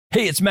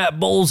Hey, it's Matt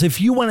Bowles.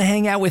 If you want to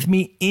hang out with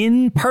me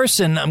in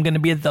person, I'm going to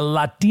be at the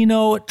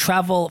Latino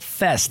Travel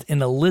Fest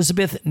in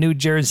Elizabeth, New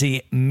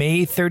Jersey,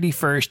 May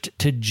 31st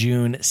to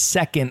June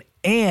 2nd.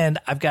 And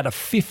I've got a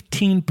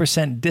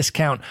 15%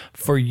 discount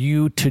for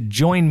you to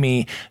join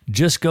me.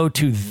 Just go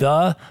to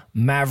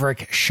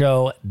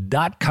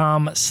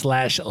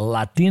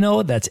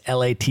themaverickshow.com/Latino. That's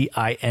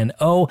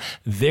LATINO.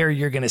 There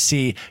you're going to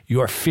see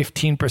your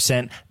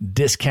 15%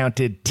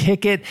 discounted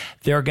ticket.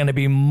 There are going to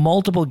be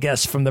multiple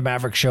guests from the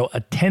Maverick Show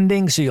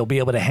attending, so you'll be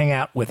able to hang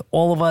out with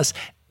all of us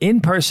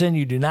in person.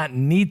 You do not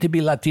need to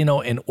be Latino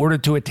in order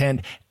to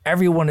attend.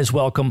 Everyone is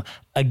welcome.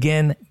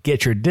 Again,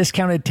 get your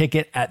discounted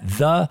ticket at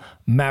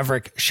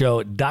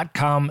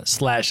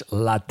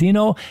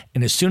themaverickshow.com/Latino.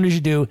 And as soon as you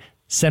do,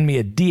 send me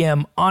a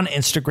DM on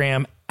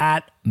Instagram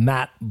at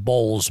Matt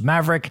Bowles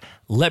Maverick.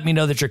 Let me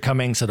know that you're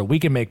coming so that we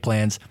can make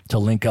plans to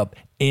link up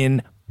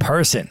in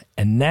person.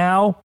 And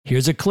now,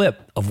 here's a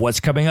clip of what's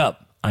coming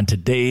up on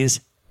today's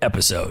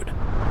episode.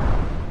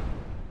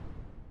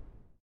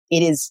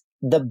 It is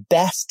the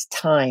best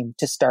time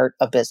to start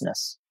a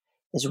business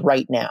is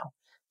right now,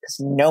 because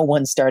no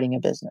one's starting a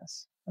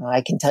business.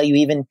 I can tell you,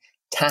 even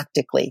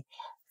tactically,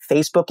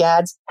 Facebook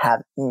ads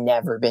have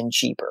never been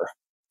cheaper.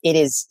 It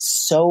is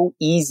so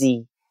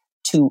easy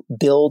to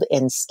build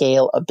and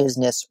scale a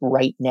business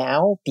right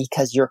now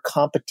because your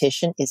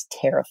competition is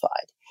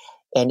terrified.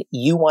 And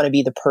you want to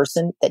be the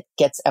person that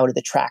gets out of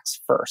the tracks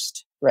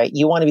first, right?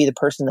 You want to be the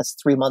person that's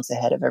 3 months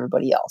ahead of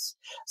everybody else.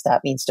 So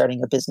that means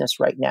starting a business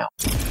right now.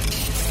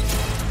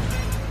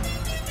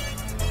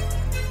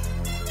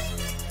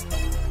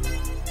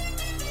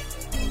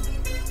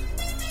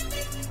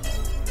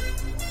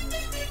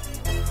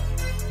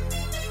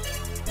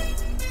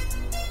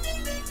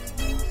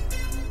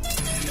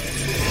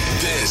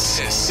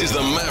 This is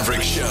the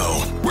Maverick Show,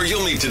 where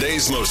you'll meet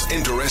today's most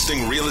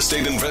interesting real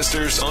estate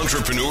investors,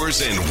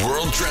 entrepreneurs, and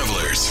world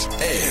travelers,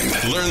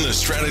 and learn the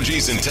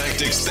strategies and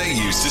tactics they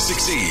use to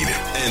succeed.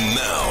 And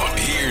now,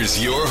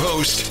 here's your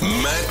host,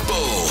 Matt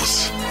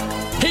Bowles.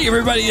 Hey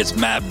everybody, it's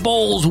Matt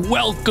Bowles.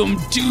 Welcome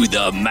to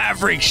the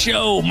Maverick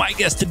Show. My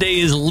guest today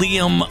is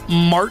Liam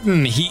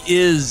Martin. He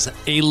is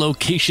a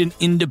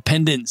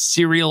location-independent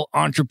serial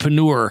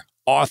entrepreneur,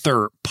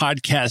 author,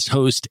 podcast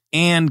host,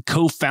 and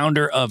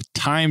co-founder of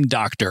Time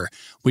Doctor,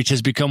 which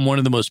has become one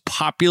of the most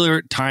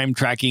popular time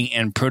tracking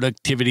and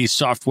productivity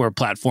software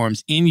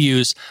platforms in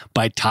use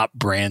by top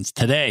brands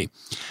today.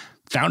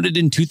 Founded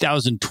in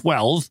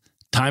 2012,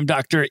 Time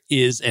Doctor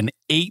is an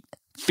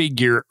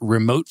 8-figure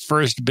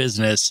remote-first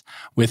business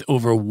with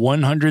over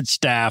 100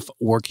 staff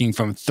working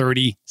from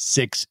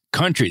 36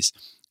 countries.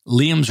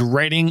 Liam's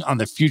writing on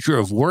the future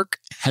of work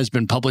has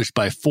been published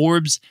by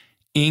Forbes,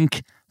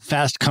 Inc.,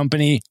 Fast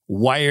Company,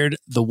 Wired,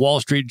 The Wall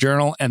Street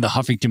Journal, and The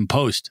Huffington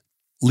Post.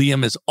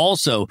 Liam is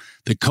also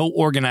the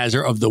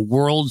co-organizer of the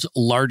world's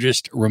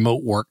largest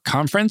remote work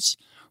conference,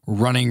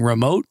 Running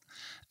Remote,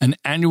 an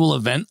annual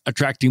event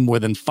attracting more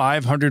than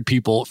 500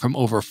 people from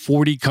over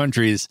 40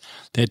 countries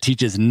that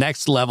teaches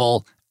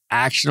next-level,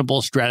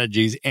 actionable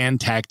strategies and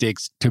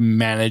tactics to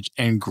manage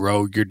and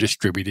grow your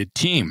distributed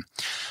team.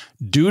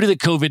 Due to the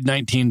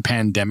COVID-19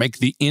 pandemic,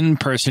 the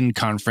in-person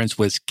conference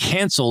was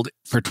canceled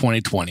for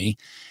 2020,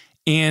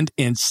 and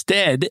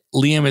instead,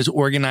 Liam is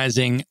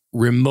organizing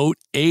Remote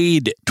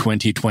Aid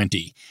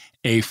 2020,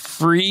 a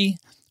free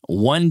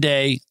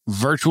one-day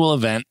virtual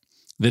event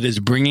that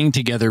is bringing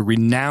together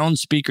renowned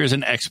speakers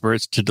and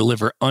experts to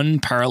deliver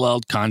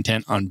unparalleled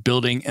content on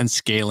building and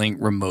scaling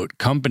remote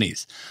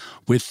companies.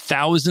 With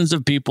thousands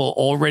of people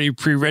already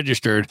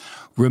pre-registered,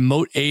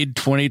 Remote Aid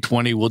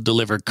 2020 will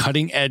deliver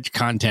cutting-edge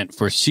content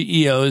for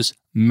CEOs,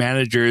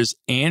 managers,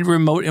 and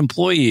remote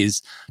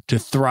employees to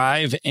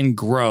thrive and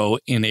grow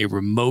in a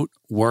remote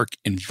work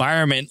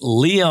environment.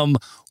 Liam,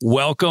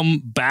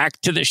 welcome back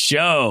to the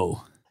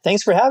show.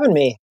 Thanks for having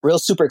me. Real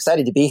super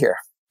excited to be here.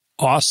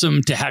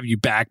 Awesome to have you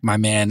back, my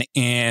man.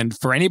 And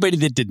for anybody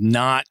that did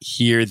not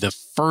hear the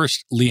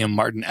first Liam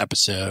Martin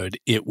episode,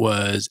 it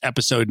was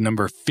episode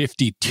number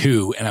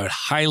 52, and I would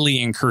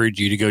highly encourage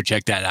you to go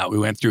check that out. We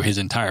went through his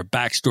entire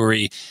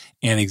backstory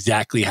and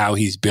exactly how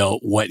he's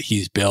built, what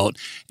he's built,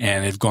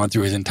 and have gone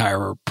through his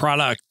entire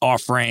product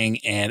offering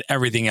and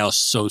everything else.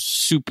 So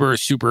super,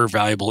 super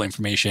valuable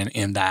information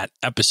in that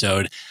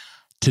episode.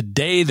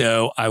 Today,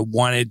 though, I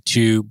wanted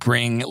to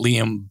bring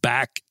Liam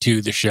back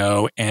to the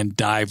show and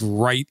dive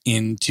right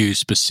into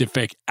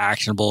specific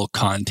actionable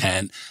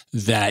content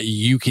that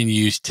you can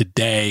use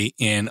today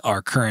in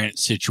our current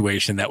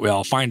situation that we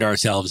all find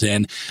ourselves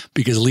in,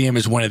 because Liam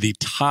is one of the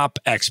top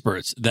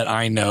experts that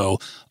I know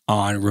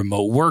on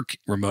remote work,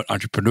 remote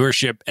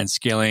entrepreneurship, and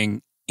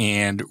scaling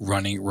and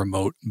running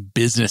remote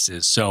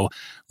businesses. So,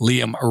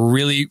 Liam, I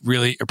really,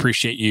 really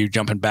appreciate you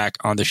jumping back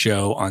on the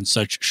show on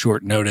such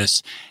short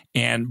notice.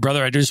 And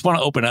brother, I just want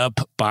to open up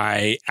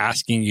by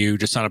asking you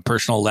just on a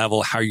personal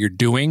level how you're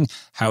doing.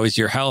 How is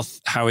your health?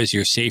 How is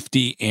your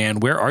safety?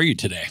 And where are you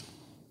today?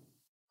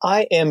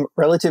 I am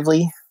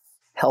relatively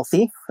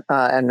healthy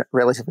and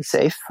relatively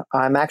safe.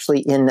 I'm actually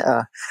in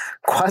a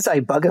quasi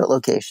bug out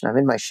location. I'm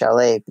in my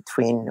chalet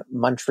between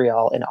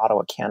Montreal and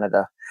Ottawa,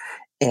 Canada.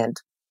 And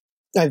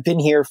I've been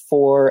here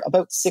for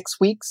about 6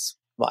 weeks.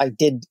 Well, I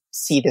did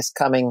see this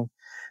coming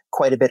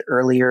quite a bit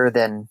earlier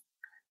than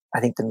I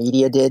think the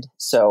media did.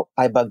 So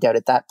I bugged out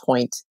at that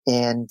point.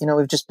 And,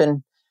 we've just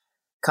been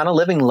kind of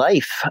living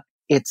life.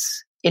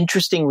 It's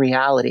interesting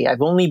reality.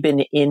 I've only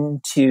been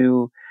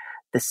into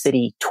the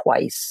city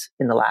twice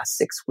in the last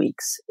 6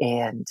 weeks.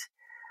 And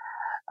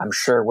I'm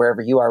sure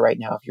wherever you are right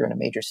now, if you're in a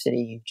major city,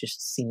 you've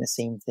just seen the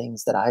same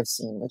things that I've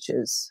seen, which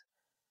is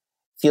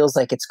feels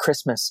like it's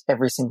Christmas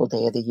every single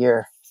day of the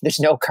year. There's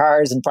no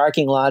cars and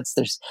parking lots.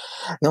 The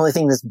only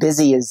thing that's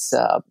busy is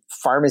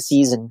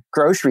pharmacies and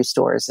grocery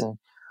stores. And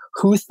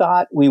who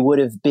thought we would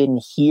have been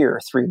here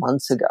 3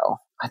 months ago?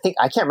 I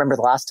can't remember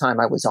the last time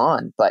I was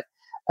on, but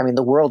I mean,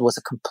 the world was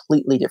a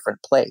completely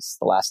different place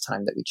the last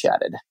time that we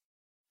chatted.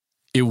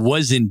 It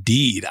was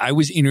indeed. I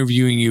was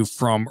interviewing you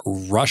from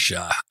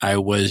Russia. I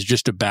was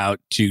just about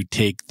to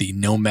take the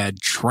Nomad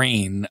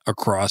train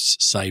across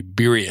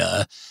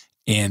Siberia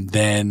and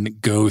then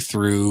go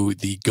through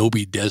the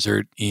Gobi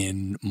Desert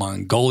in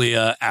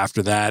Mongolia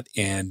after that.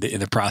 And in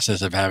the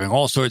process of having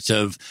all sorts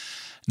of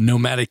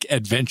nomadic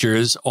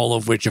adventures, all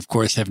of which, of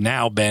course, have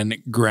now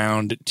been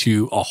ground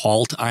to a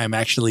halt. I am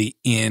actually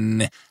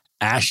in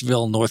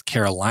Asheville, North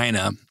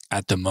Carolina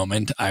at the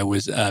moment. I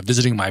was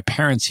visiting my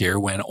parents here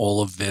when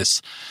all of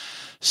this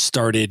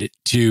started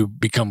to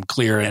become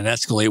clear and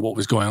escalate what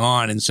was going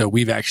on. And so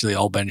we've actually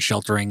all been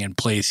sheltering in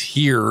place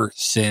here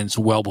since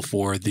well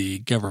before the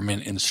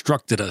government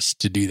instructed us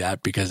to do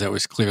that, because that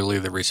was clearly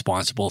the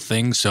responsible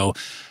thing. So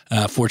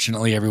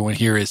fortunately, everyone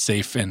here is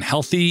safe and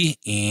healthy.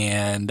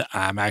 And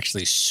I'm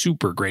actually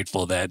super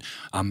grateful that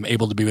I'm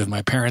able to be with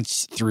my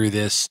parents through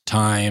this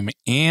time,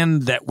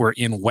 and that we're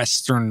in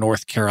Western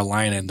North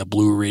Carolina in the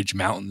Blue Ridge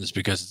Mountains,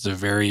 because it's a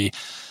very,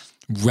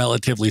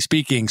 relatively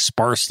speaking,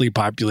 sparsely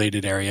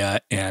populated area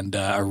and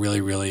a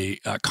really, really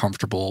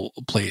comfortable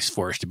place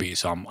for us to be.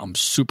 So I'm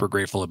super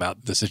grateful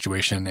about the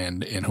situation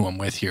and who I'm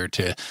with here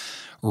to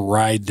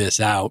ride this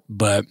out.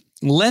 But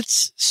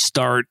let's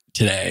start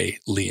today,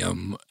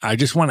 Liam. I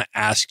just want to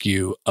ask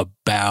you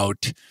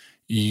about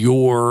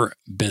your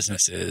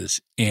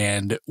businesses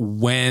and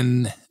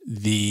when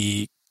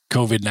the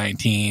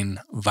COVID-19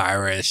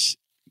 virus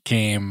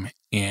came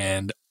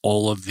and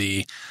all of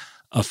the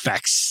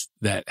effects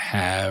that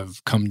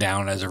have come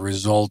down as a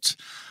result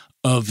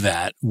of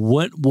that.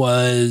 What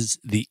was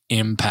the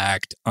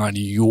impact on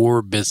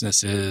your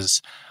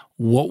businesses?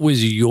 What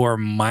was your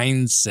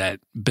mindset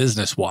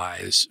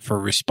business-wise for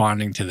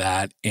responding to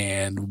that?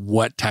 And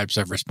what types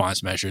of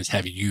response measures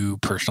have you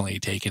personally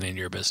taken in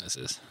your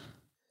businesses?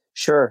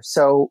 Sure.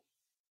 So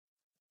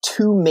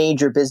 2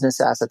 major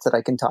business assets that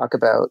I can talk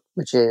about,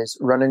 which is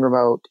Running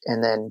Remote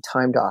and then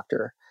Time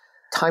Doctor.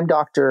 Time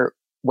Doctor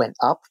went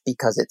up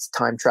because it's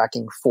time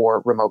tracking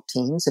for remote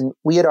teams. And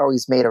we had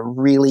always made a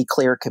really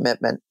clear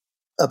commitment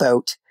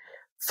about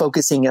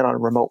focusing in on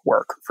remote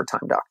work for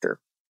Time Doctor.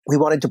 We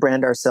wanted to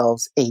brand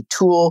ourselves a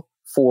tool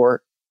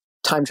for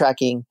time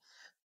tracking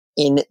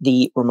in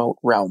the remote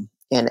realm.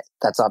 And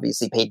that's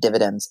obviously paid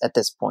dividends at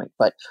this point.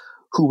 But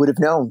who would have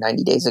known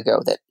 90 days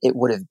ago that it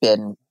would have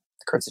been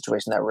the current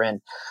situation that we're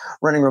in?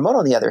 Running Remote,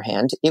 on the other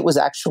hand, it was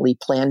actually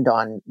planned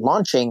on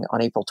launching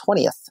on April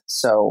 20th.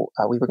 So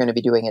we were going to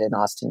be doing it in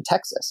Austin,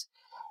 Texas.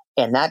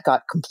 And that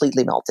got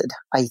completely melted.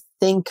 I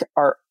think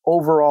our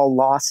overall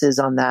losses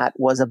on that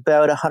was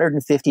about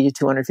 150 to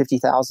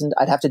 250,000.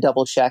 I'd have to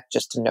double check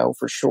just to know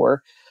for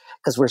sure,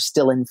 because we're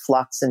still in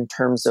flux in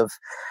terms of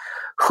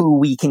who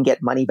we can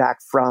get money back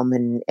from.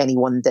 And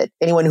anyone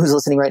who's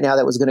listening right now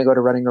that was going to go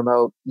to Running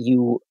Remote,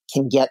 you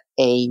can get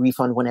a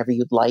refund whenever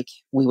you'd like.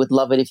 We would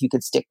love it if you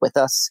could stick with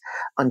us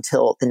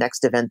until the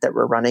next event that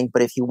we're running.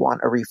 But if you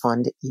want a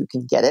refund, you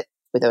can get it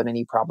without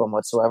any problem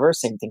whatsoever.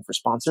 Same thing for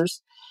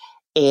sponsors.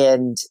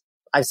 And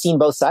I've seen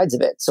both sides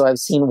of it. So I've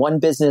seen one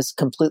business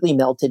completely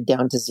melted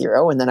down to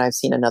zero, and then I've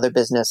seen another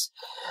business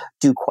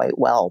do quite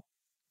well.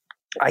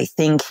 I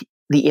think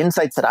the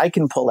insights that I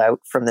can pull out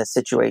from this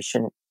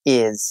situation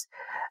is,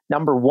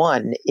 number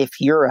one, if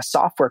you're a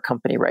software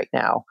company right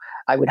now,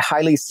 I would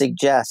highly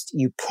suggest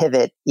you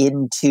pivot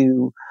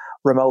into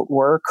remote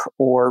work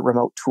or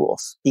remote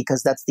tools,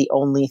 because that's the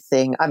only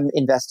thing. I'm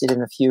invested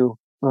in a few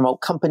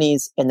remote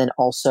companies and then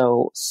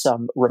also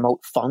some remote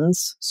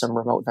funds, some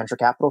remote venture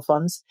capital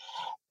funds.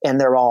 And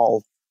they're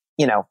all,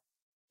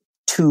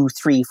 2,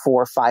 3,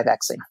 4,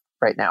 5xing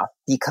right now,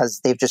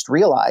 because they've just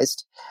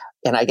realized,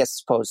 and I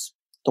suppose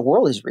the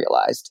world has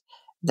realized,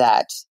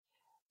 that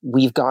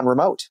we've gone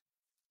remote.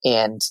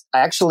 And I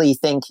actually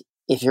think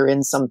if you're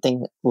in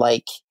something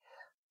like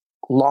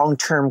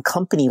long-term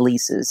company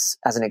leases,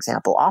 as an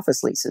example,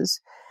 office leases,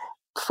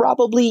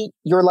 probably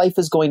your life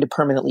is going to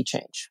permanently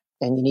change.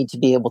 And you need to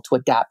be able to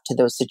adapt to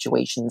those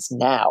situations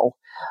now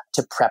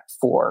to prep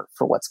for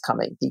what's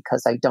coming,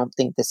 because I don't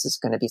think this is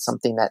going to be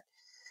something that,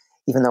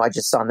 even though I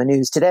just saw on the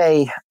news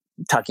today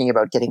talking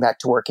about getting back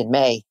to work in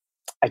May,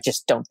 I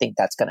just don't think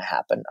that's going to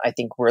happen. I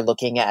think we're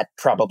looking at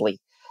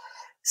probably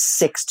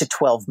 6 to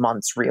 12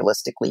 months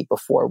realistically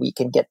before we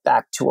can get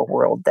back to a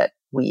world that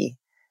we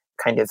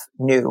kind of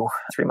knew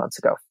 3 months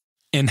ago.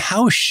 And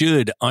how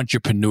should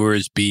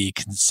entrepreneurs be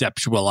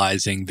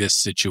conceptualizing this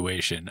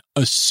situation,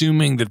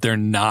 assuming that they're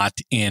not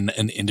in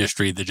an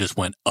industry that just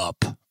went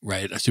up,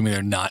 right? Assuming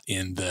they're not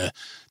in the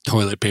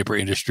toilet paper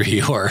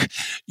industry or,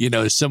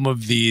 some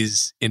of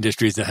these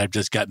industries that have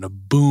just gotten a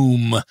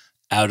boom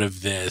out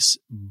of this.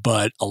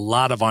 But a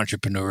lot of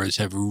entrepreneurs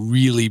have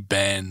really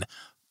been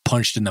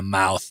punched in the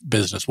mouth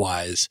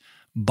business-wise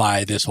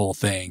by this whole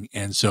thing.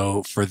 And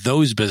so for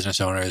those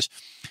business owners,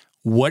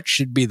 what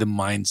should be the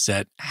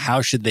mindset?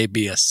 How should they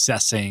be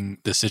assessing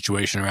the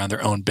situation around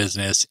their own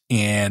business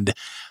and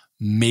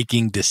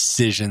making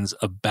decisions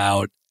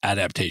about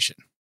adaptation?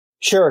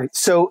 Sure.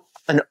 So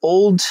an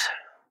old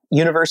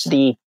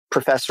university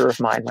professor of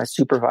mine, my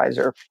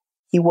supervisor,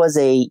 he was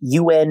a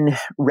UN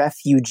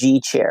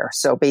refugee chair.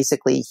 So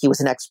basically, he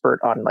was an expert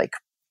on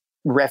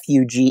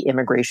refugee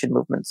immigration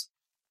movements.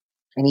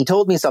 And he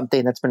told me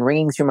something that's been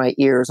ringing through my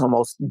ears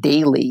almost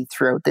daily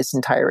throughout this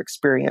entire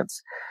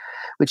experience,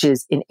 which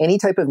is in any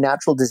type of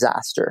natural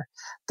disaster,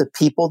 the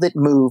people that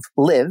move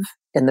live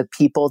and the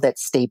people that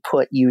stay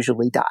put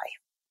usually die.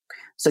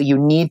 So you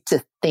need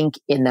to think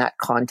in that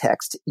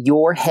context.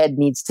 Your head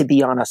needs to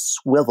be on a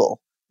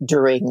swivel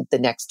during the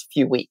next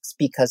few weeks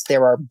because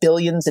there are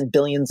billions and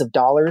billions of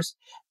dollars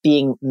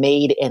being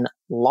made and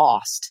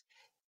lost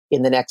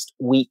in the next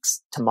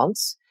weeks to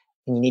months.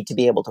 And you need to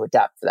be able to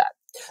adapt for that.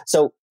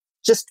 So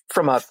just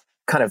from a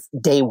kind of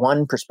day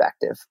one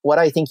perspective, what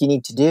I think you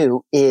need to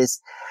do is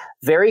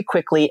very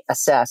quickly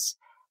assess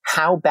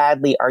how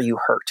badly are you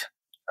hurt?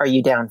 Are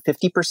you down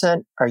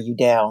 50%? Are you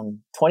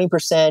down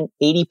 20%,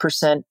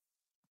 80%?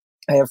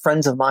 I have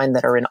friends of mine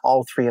that are in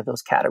all three of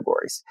those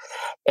categories.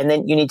 And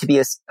then you need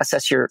to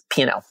assess your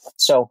P&L.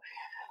 So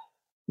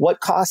what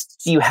costs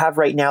do you have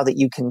right now that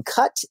you can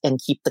cut and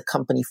keep the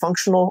company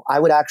functional? I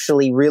would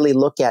actually really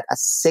look at a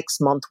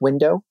 6-month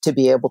window to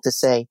be able to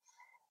say,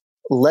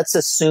 let's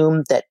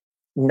assume that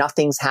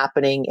nothing's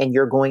happening and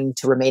you're going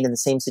to remain in the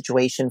same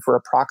situation for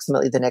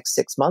approximately the next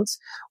 6 months.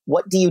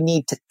 What do you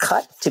need to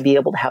cut to be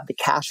able to have the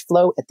cash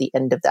flow at the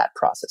end of that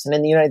process? And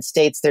in the United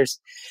States, there's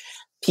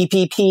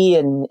PPP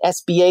and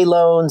SBA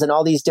loans and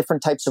all these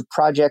different types of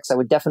projects. I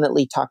would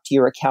definitely talk to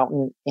your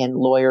accountant and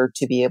lawyer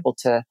to be able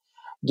to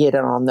get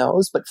in on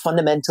those, but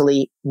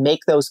fundamentally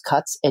make those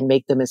cuts and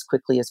make them as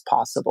quickly as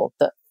possible.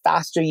 The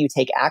faster you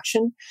take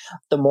action,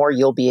 the more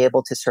you'll be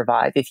able to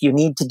survive. If you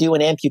need to do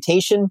an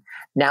amputation,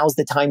 now's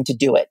the time to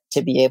do it,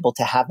 to be able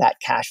to have that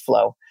cash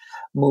flow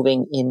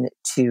moving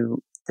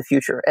into the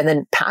future. And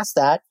then past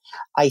that,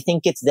 I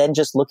think it's then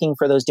just looking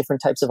for those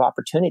different types of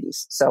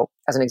opportunities. So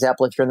as an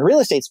example, if you're in the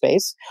real estate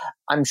space,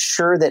 I'm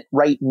sure that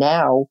right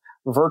now,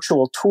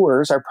 virtual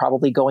tours are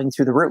probably going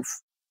through the roof,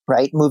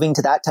 right? Moving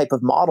to that type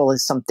of model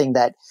is something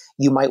that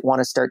you might want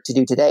to start to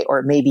do today,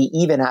 or maybe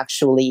even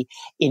actually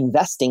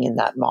investing in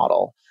that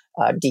model.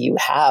 Do you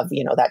have,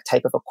 that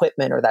type of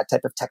equipment or that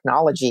type of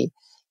technology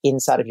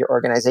inside of your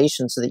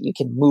organization so that you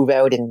can move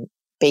out and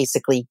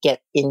basically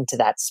get into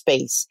that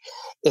space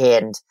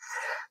and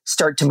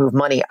start to move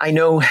money? I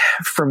know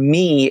for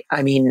me,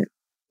 I've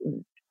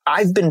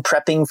been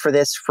prepping for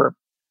this for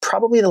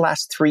probably the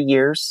last 3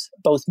 years.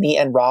 Both me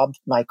and Rob,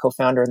 my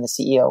co-founder and the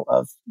CEO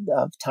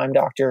of Time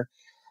Doctor,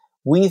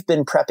 we've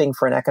been prepping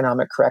for an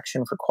economic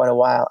correction for quite a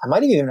while. I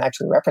might have even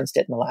actually referenced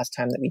it in the last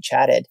time that we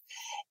chatted.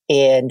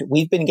 And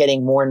we've been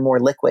getting more and more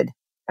liquid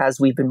as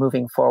we've been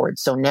moving forward.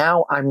 So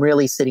now I'm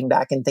really sitting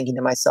back and thinking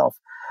to myself,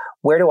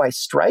 where do I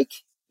strike?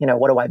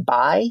 What do I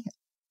buy?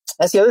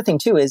 That's the other thing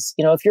too is,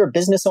 if you're a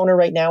business owner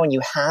right now and you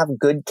have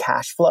good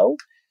cash flow,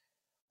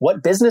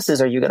 what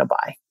businesses are you going to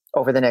buy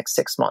over the next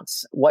 6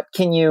 months? What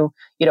can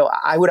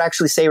I would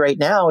actually say right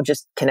now,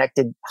 just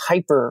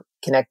hyper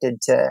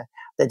connected to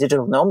the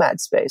digital nomad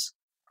space.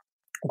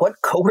 What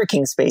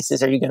co-working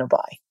spaces are you going to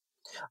buy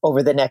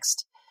over the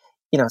next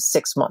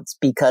 6 months?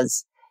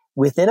 Because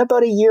within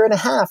about 1.5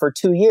 years or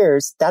 2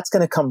 years, that's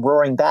going to come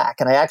roaring back.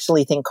 And I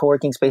actually think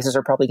co-working spaces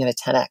are probably going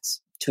to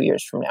 10x 2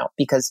 years from now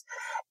because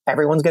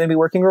everyone's going to be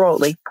working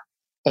remotely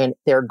and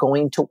they're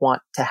going to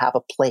want to have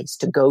a place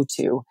to go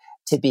to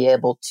be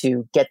able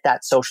to get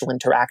that social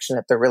interaction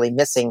that they're really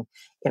missing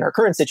in our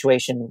current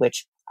situation,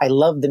 which I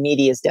love the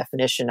media's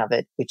definition of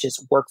it, which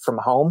is work from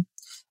home,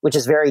 which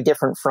is very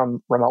different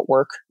from remote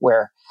work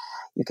where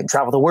you can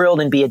travel the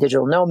world and be a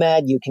digital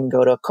nomad. You can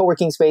go to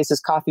co-working spaces,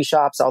 coffee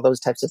shops, all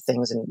those types of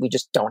things. And we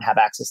just don't have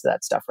access to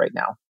that stuff right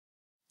now.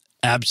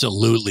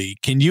 Absolutely.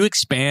 Can you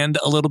expand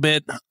a little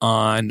bit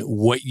on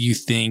what you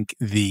think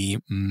the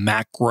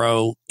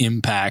macro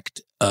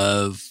impact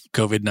of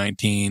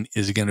COVID-19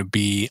 is going to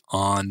be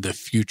on the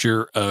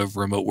future of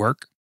remote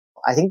work?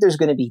 I think there's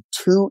going to be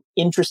two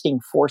interesting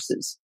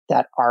forces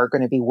that are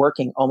going to be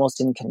working almost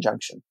in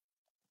conjunction.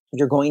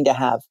 You're going to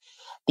have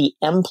the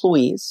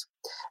employees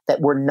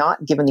that were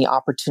not given the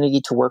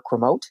opportunity to work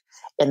remote,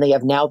 and they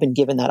have now been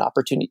given that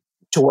opportunity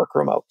to work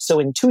remote. So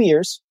in 2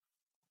 years,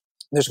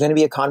 there's going to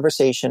be a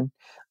conversation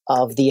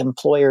of the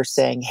employer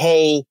saying,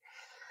 hey,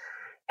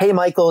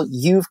 Michael,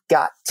 you've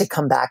got to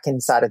come back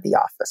inside of the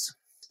office.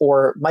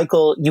 Or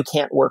Michael, you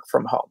can't work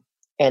from home.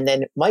 And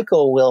then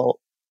Michael will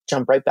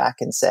jump right back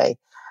and say,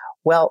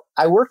 Well,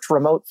 I worked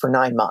remote for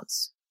 9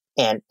 months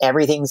and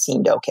everything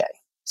seemed okay.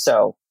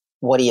 So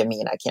what do you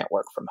mean I can't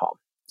work from home?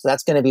 So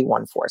that's going to be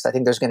one force. I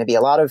think there's going to be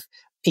a lot of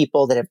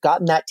people that have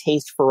gotten that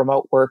taste for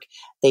remote work.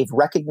 They've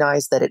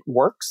recognized that it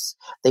works.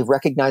 They've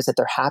recognized that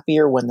they're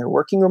happier when they're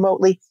working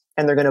remotely,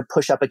 and they're going to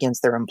push up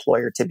against their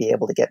employer to be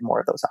able to get more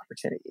of those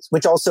opportunities,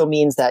 which also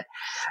means that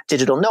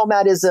digital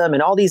nomadism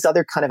and all these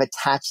other kind of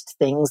attached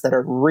things that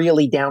are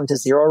really down to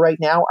zero right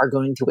now are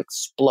going to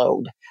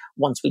explode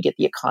once we get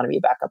the economy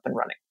back up and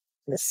running.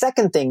 And the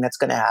second thing that's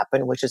going to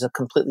happen, which is a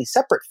completely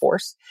separate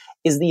force,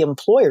 is the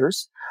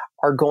employers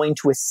are going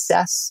to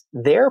assess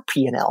their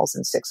P&Ls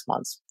in 6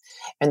 months.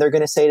 And they're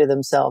going to say to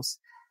themselves,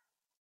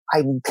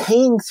 I'm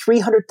paying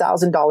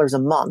 $300,000 a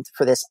month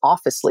for this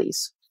office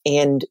lease,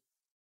 and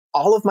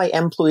all of my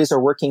employees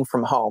are working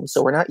from home.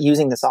 So we're not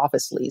using this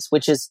office lease,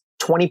 which is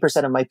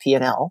 20% of my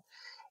P&L.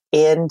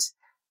 And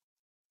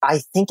I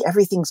think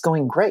everything's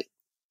going great.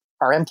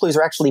 Our employees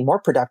are actually more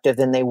productive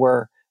than they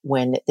were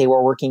when they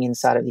were working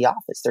inside of the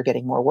office. They're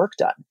getting more work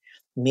done.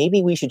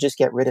 Maybe we should just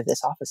get rid of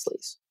this office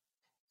lease.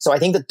 So I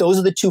think that those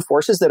are the two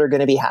forces that are going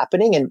to be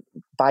happening. And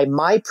by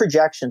my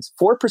projections,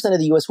 4% of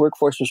the US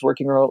workforce was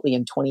working remotely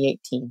in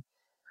 2018.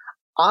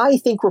 I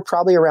think we're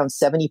probably around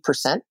 70%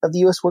 of the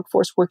US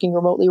workforce working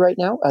remotely right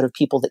now out of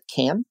people that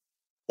can.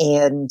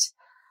 And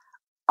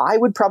I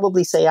would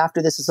probably say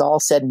after this is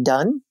all said and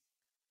done,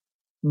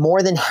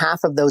 more than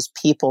half of those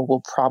people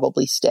will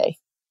probably stay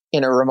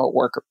in a remote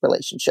work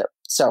relationship.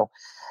 So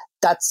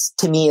that's,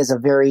 to me, is a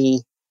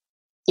very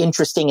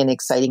interesting and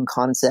exciting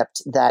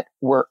concept that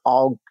we're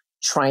all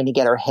trying to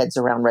get our heads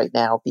around right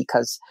now,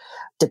 because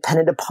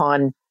dependent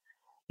upon,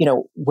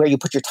 where you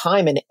put your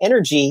time and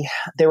energy,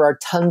 there are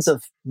tons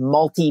of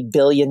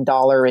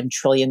multi-billion-dollar and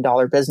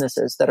trillion-dollar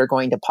businesses that are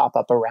going to pop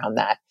up around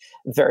that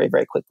very,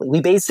 very quickly.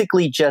 We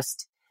basically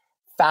just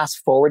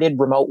fast-forwarded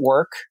remote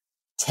work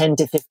 10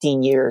 to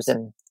 15 years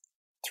in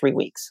 3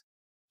 weeks.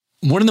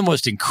 One of the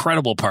most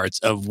incredible parts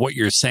of what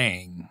you're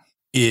saying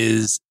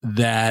is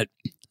that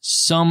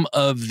some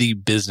of the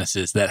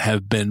businesses that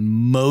have been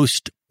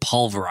most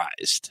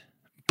pulverized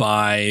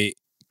by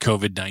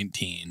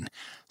COVID-19,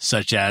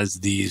 such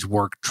as these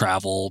work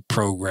travel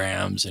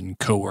programs and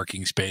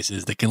co-working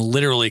spaces that can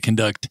literally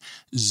conduct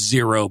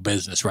zero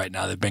business right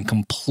now, they've been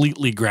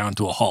completely ground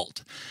to a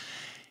halt.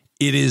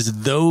 It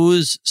is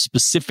those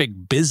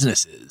specific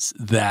businesses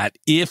that,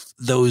 if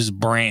those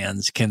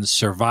brands can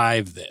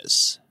survive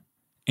this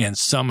and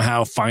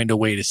somehow find a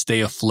way to stay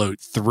afloat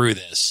through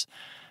this,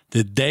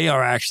 that they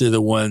are actually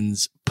the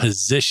ones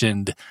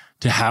positioned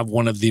to have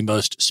one of the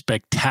most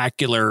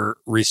spectacular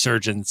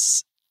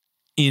resurgence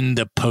in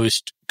the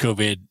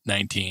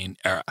post-COVID-19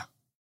 era.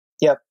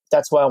 Yep,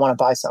 that's why I want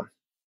to buy some.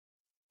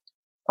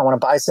 I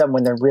want to buy some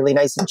when they're really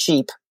nice and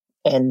cheap,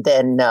 and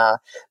then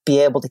be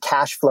able to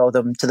cash flow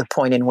them to the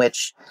point in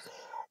which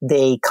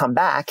they come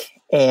back.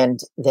 And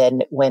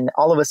then when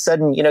all of a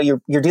sudden,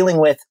 you're dealing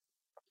with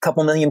a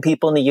couple million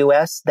people in the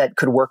US that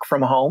could work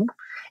from home.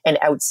 And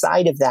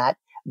outside of that,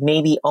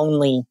 maybe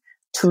only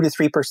 2 to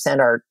 3%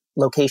 are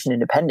location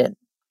independent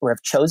or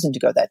have chosen to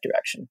go that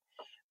direction.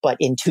 But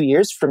in 2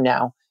 years from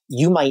now,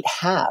 you might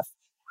have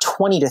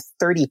 20 to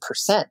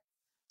 30%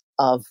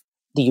 of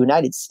the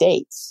United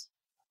States,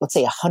 let's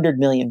say 100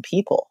 million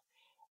people,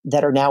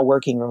 that are now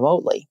working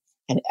remotely.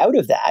 And out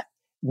of that,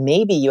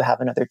 maybe you have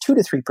another 2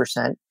 to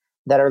 3%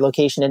 that are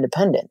location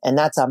independent. And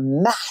that's a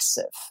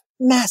massive,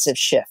 massive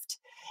shift.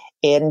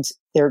 And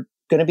they're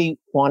going to be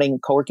wanting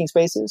co-working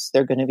spaces.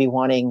 They're going to be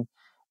wanting,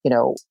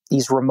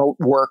 these remote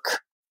work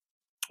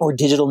or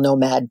digital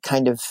nomad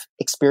kind of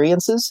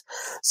experiences.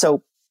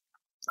 So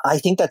I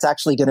think that's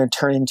actually going to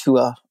turn into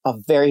a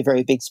very,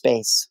 very big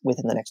space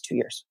within the next 2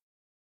 years.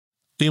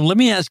 Liam, let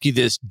me ask you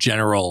this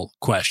general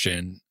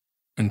question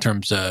in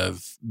terms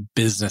of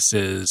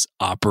businesses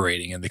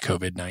operating in the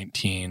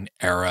COVID-19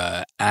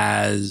 era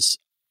as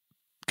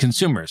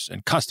consumers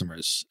and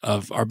customers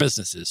of our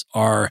businesses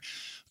are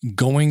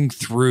going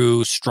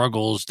through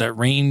struggles that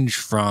range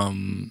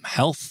from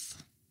health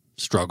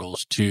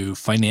struggles to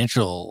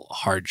financial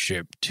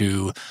hardship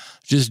to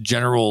just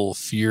general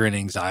fear and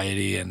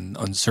anxiety and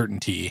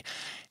uncertainty.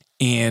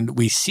 And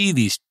we see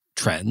these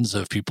trends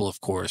of people,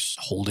 of course,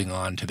 holding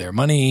on to their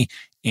money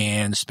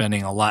and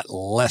spending a lot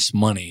less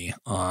money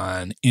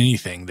on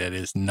anything that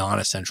is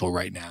non-essential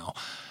right now.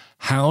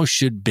 How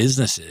should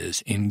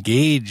businesses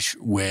engage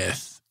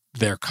with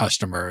their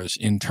customers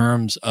in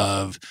terms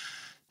of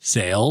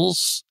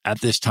sales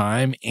at this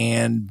time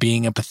and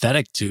being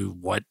empathetic to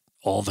what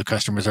all the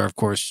customers are, of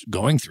course,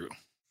 going through?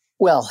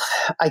 Well,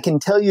 I can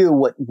tell you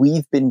what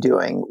we've been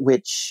doing,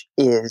 which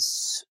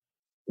is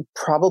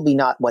probably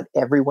not what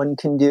everyone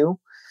can do.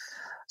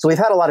 So we've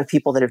had a lot of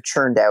people that have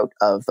churned out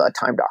of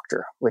Time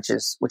Doctor, which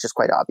is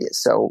quite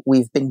obvious. So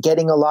we've been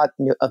getting a lot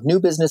of new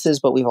businesses,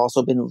 but we've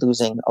also been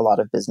losing a lot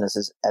of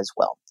businesses as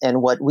well.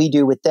 And what we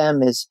do with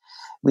them is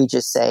we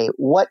just say,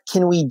 what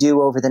can we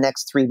do over the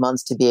next 3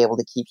 months to be able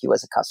to keep you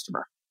as a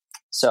customer?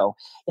 So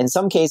in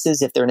some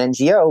cases, if they're an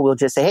NGO, we'll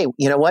just say, hey,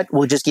 you know what?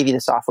 We'll just give you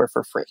the software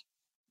for free.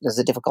 This is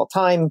a difficult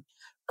time.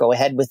 go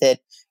ahead with it.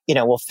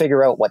 We'll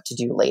figure out what to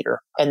do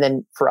later. And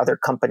then for other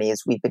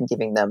companies, we've been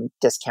giving them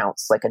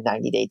discounts, like a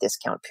 90-day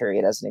discount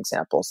period as an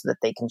example, so that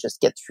they can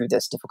just get through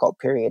this difficult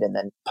period and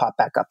then pop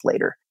back up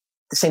later.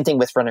 The same thing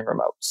with running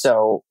remote.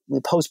 So we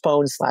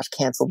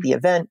postponed/canceled the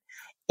event.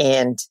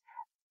 And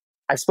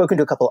I've spoken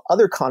to a couple of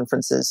other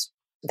conferences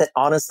that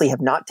honestly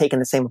have not taken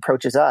the same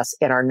approach as us.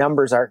 And our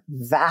numbers are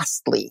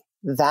vastly,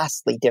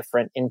 vastly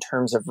different in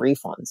terms of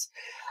refunds.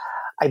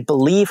 I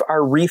believe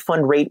our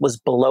refund rate was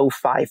below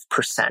 5%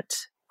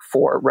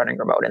 for running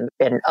remote.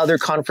 And other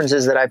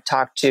conferences that I've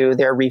talked to,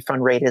 their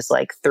refund rate is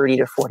like 30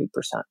 to 40%.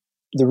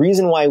 The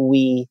reason why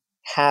we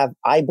have,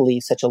 I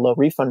believe, such a low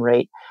refund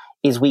rate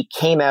is we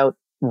came out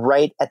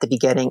right at the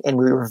beginning and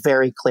we were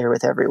very clear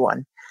with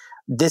everyone.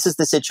 This is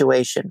the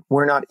situation.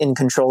 We're not in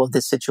control of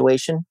this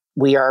situation.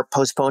 We are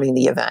postponing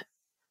the event.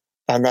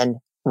 And then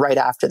right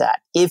after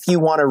that, if you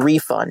want a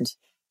refund,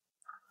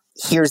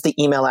 here's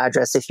the email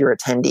address if you're an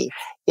attendee.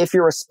 If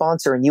you're a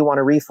sponsor and you want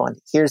a refund,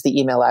 here's the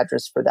email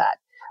address for that.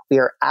 We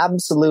are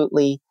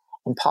absolutely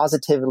and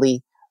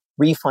positively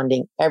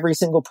refunding every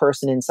single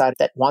person inside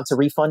that wants a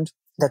refund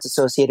that's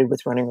associated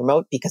with running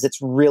remote, because it's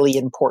really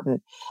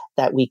important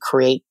that we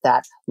create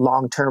that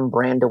long-term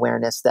brand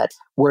awareness that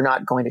we're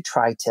not going to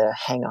try to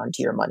hang on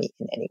to your money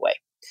in any way.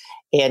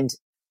 And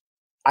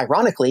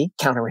ironically,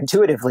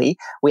 counterintuitively,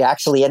 we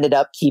actually ended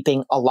up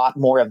keeping a lot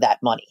more of that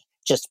money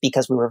just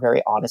because we were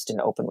very honest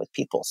and open with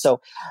people.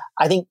 So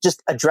I think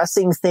just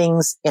addressing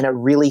things in a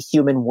really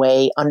human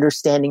way,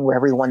 understanding where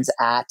everyone's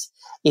at.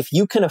 If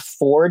you can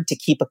afford to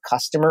keep a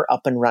customer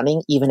up and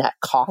running, even at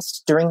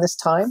cost during this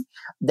time,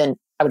 then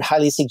I would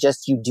highly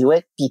suggest you do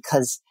it,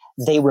 because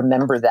they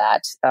remember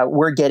that.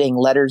 We're getting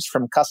letters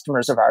from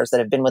customers of ours that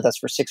have been with us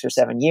for 6 or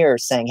 7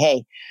 years saying,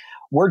 hey,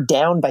 we're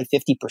down by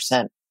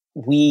 50%.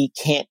 We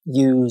can't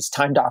use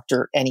Time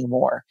Doctor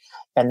anymore.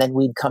 And then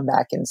we'd come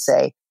back and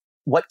say,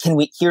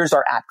 here's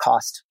our at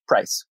cost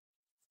price.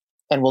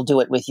 And we'll do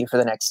it with you for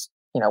the next,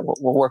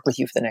 we'll work with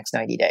you for the next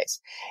 90 days.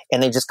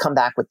 And they just come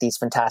back with these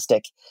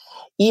fantastic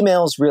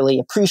emails, really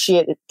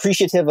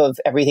appreciative of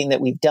everything that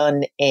we've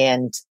done.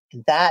 And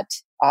that,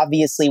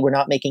 obviously, we're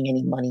not making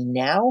any money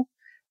now,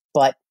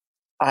 but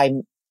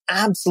I'm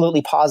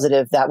absolutely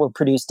positive that will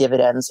produce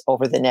dividends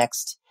over the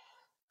next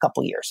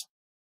couple years.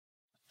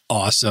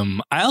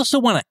 Awesome. I also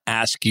want to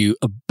ask you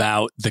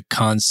about the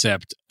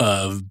concept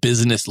of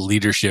business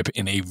leadership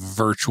in a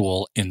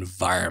virtual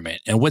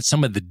environment and what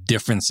some of the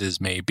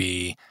differences may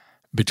be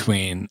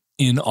between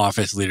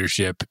in-office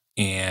leadership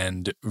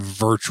and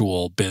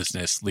virtual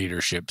business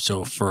leadership.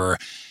 So for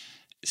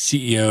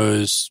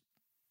CEOs,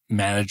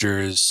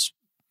 managers,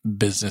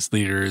 business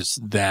leaders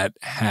that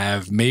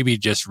have maybe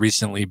just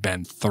recently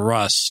been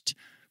thrust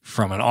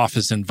from an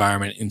office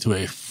environment into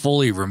a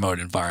fully remote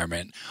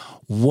environment,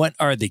 what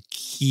are the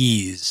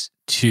keys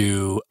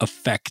to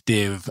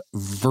effective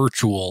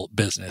virtual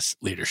business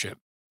leadership?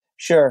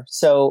 Sure.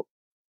 So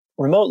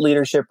remote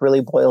leadership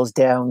really boils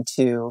down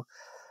to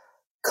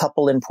a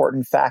couple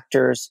important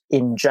factors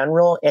in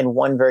general and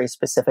one very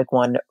specific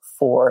one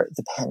for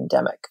the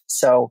pandemic.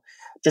 So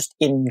just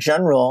in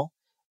general,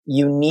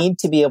 you need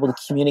to be able to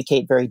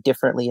communicate very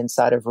differently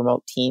inside of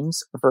remote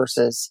teams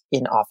versus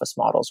in-office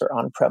models or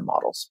on-prem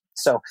models.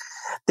 So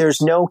there's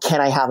no can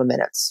I have a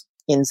minutes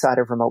inside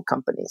of remote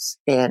companies.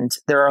 And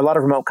there are a lot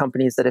of remote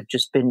companies that have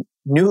just been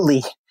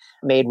newly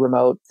made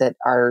remote that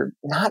are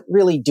not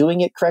really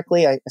doing it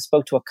correctly. I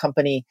spoke to a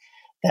company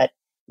that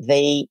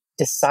they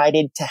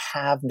decided to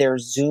have their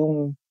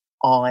Zoom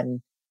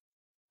on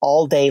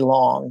all day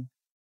long,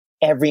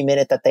 every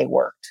minute that they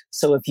worked.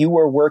 So if you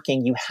were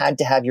working, you had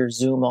to have your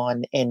Zoom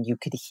on and you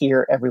could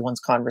hear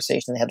everyone's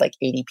conversation. They had like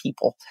 80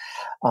 people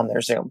on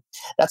their Zoom.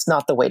 That's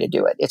not the way to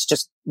do it. It's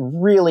just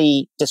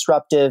really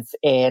disruptive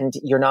and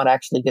you're not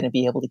actually going to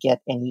be able to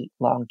get any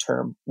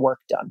long-term work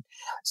done.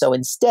 So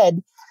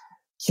instead,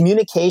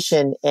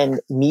 communication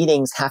and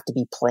meetings have to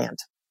be planned.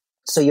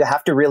 So you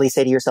have to really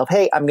say to yourself,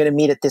 hey, I'm going to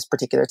meet at this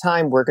particular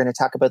time. We're going to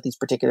talk about these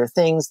particular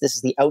things. This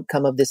is the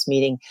outcome of this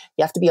meeting.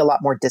 You have to be a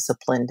lot more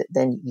disciplined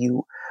than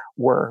you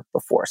were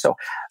before. So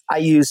I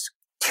use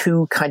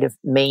two kind of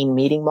main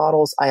meeting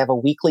models. I have a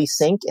weekly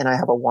sync and I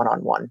have a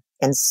one-on-one.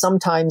 And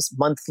sometimes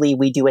monthly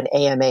we do an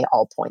AMA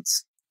all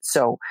points.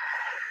 So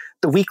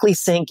the weekly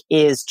sync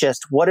is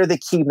just what are the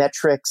key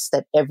metrics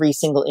that every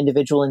single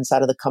individual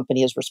inside of the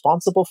company is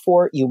responsible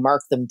for. You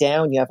mark them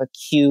down. You have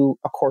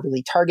a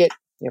quarterly target.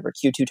 You have our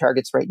Q2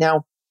 targets right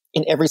now.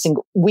 In every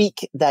single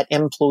week, that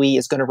employee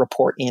is going to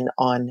report in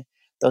on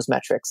those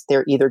metrics.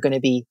 They're either going to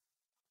be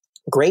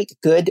great,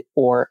 good,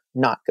 or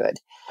not good.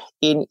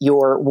 In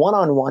your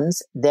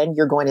one-on-ones, then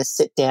you're going to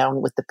sit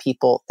down with the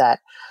people that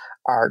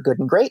are good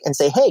and great and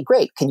say, hey,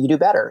 great, can you do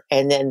better?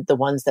 And then the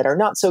ones that are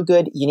not so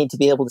good, you need to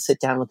be able to sit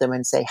down with them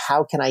and say,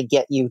 how can I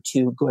get you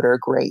to good or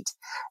great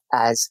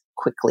as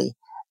quickly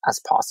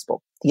as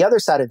possible? The other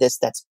side of this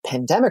that's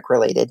pandemic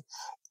related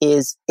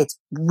is it's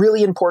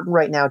really important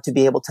right now to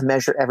be able to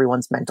measure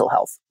everyone's mental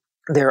health.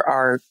 There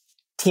are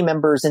team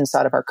members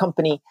inside of our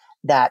company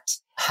that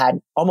had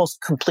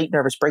almost complete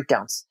nervous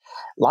breakdowns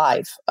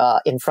live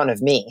in front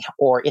of me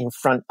or in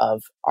front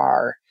of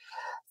our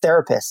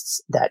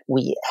therapists that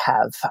we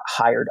have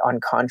hired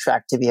on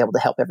contract to be able to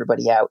help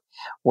everybody out,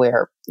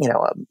 where,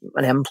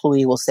 an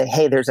employee will say,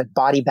 hey, there's a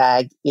body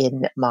bag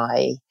in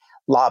my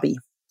lobby,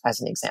 as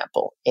an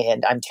example,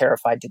 and I'm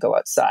terrified to go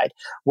outside.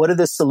 What are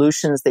the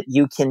solutions that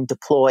you can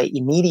deploy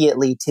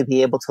immediately to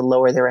be able to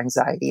lower their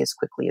anxiety as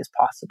quickly as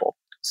possible?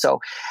 So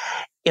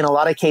in a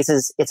lot of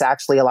cases, it's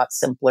actually a lot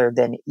simpler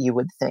than you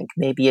would think.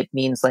 Maybe it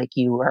means like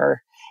you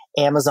are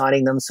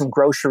Amazoning them some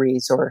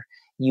groceries, or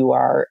you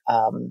are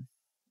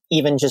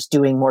even just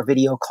doing more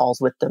video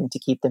calls with them to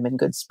keep them in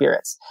good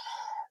spirits.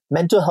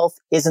 Mental health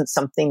isn't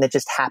something that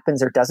just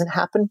happens or doesn't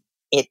happen.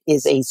 It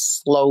is a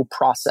slow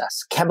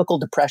process. Chemical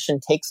depression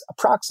takes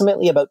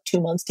approximately about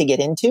 2 months to get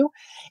into,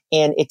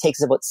 and it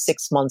takes about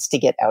 6 months to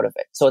get out of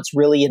it. So it's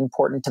really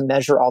important to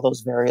measure all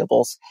those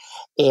variables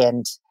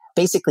and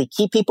basically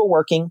keep people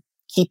working,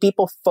 keep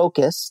people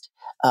focused,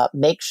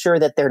 make sure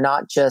that they're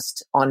not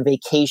just on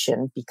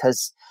vacation,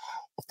 because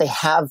if they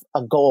have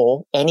a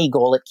goal, any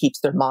goal, it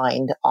keeps their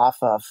mind off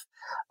of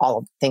all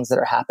of the things that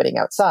are happening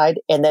outside,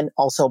 and then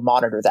also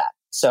monitor that.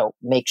 So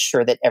make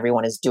sure that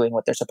everyone is doing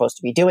what they're supposed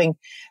to be doing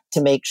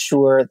to make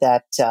sure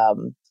that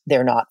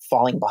they're not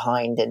falling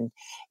behind and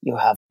you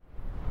have.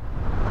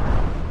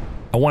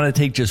 I want to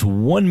take just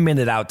 1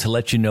 minute out to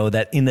let you know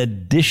that in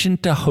addition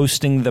to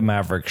hosting the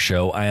Maverick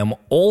Show, I am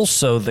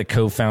also the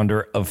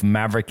co-founder of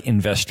Maverick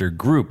Investor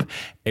Group,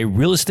 a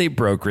real estate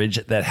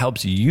brokerage that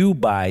helps you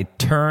buy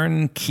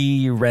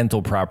turnkey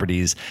rental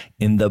properties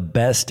in the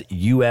best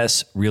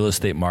U.S. real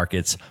estate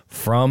markets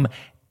from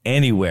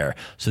anywhere.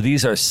 So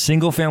these are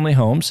single family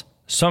homes,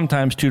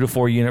 sometimes 2 to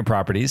 4 unit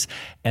properties,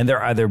 and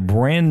they're either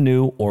brand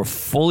new or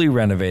fully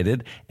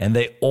renovated, and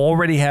they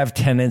already have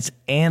tenants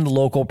and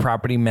local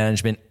property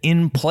management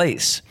in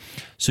place.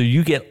 So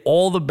you get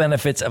all the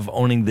benefits of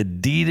owning the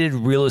deeded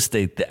real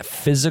estate, the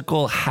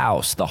physical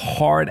house, the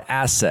hard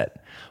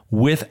asset,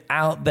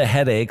 without the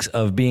headaches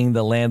of being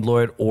the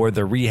landlord or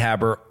the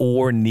rehabber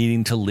or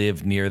needing to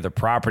live near the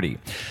property.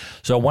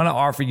 So I want to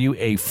offer you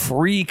a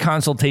free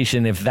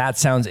consultation if that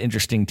sounds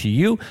interesting to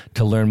you.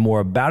 To learn more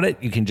about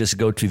it, you can just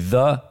go to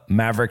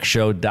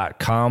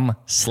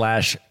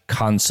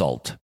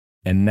themaverickshow.com/consult.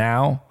 And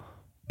now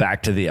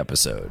back to the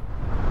episode.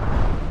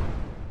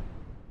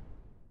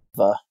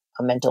 A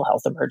mental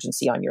health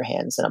emergency on your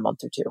hands in a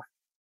month or two.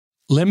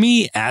 Let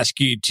me ask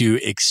you to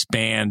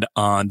expand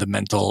on the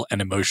mental and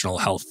emotional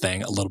health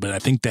thing a little bit. I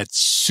think that's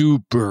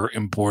super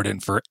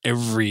important for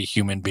every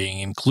human being,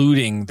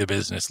 including the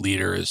business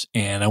leaders.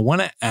 And I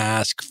want to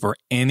ask for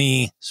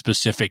any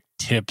specific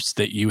tips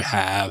that you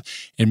have,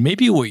 and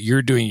maybe what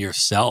you're doing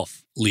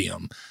yourself,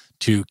 Liam,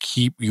 to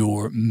keep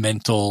your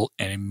mental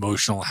and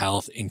emotional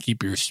health and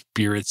keep your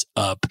spirits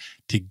up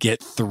to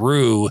get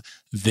through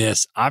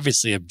this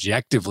obviously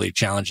objectively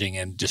challenging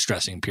and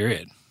distressing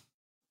period.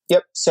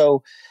 Yep.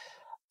 So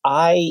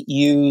I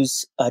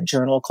use a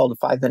journal called a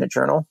 5-minute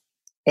journal.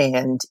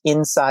 And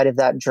inside of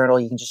that journal,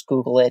 you can just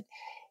Google it.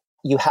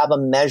 You have a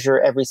measure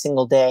every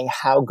single day.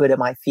 How good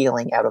am I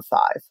feeling out of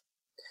 5?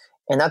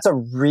 And that's a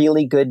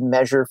really good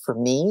measure for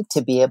me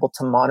to be able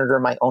to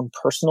monitor my own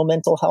personal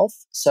mental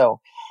health.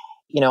 So,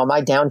 am I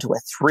down to a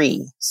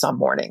 3 some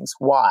mornings?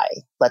 Why?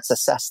 Let's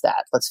assess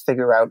that. Let's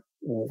figure out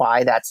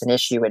why that's an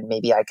issue, and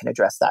maybe I can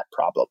address that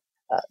problem.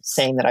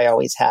 Saying that I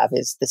always have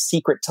is the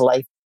secret to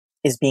life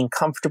is being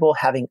comfortable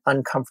having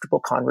uncomfortable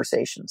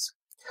conversations.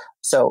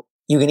 So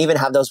you can even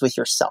have those with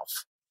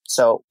yourself.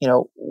 So,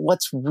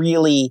 what's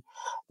really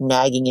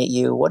nagging at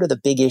you? What are the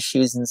big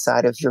issues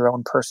inside of your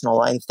own personal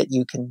life that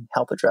you can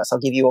help address? I'll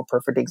give you a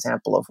perfect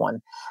example of one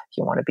if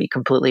you want to be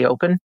completely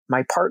open.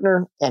 My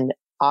partner and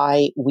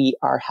we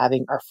are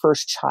having our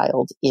first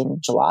child in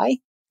July.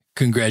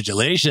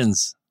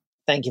 Congratulations.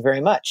 Thank you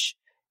very much.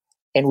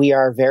 And we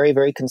are very,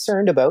 very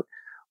concerned about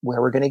where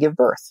we're going to give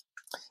birth.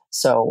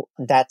 So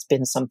that's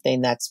been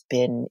something that's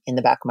been in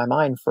the back of my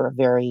mind for a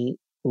very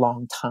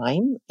long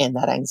time. And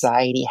that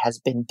anxiety has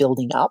been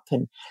building up.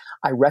 And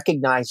I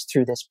recognized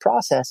through this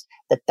process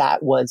that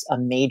that was a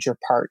major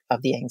part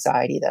of the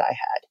anxiety that I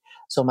had.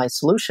 So my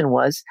solution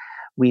was,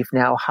 we've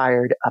now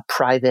hired a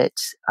private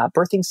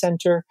birthing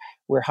center.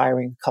 We're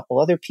hiring a couple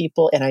other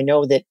people. And I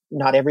know that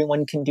not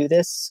everyone can do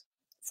this.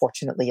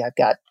 Fortunately, I've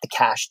got the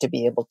cash to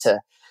be able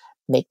to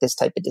make this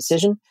type of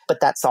decision,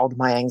 but that solved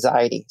my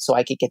anxiety. So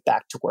I could get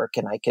back to work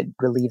and I could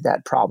relieve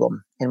that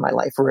problem in my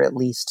life, or at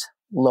least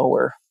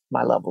lower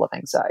my level of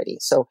anxiety.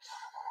 So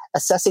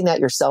assessing that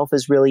yourself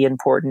is really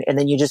important. And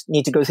then you just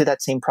need to go through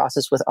that same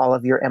process with all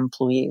of your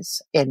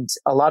employees. And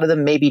a lot of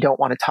them maybe don't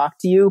want to talk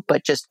to you,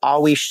 but just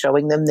always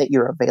showing them that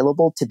you're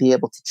available to be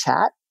able to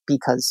chat,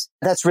 because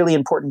that's really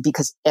important,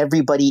 because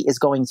everybody is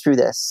going through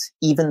this.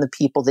 Even the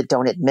people that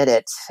don't admit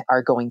it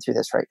are going through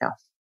this right now.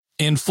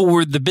 And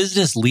for the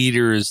business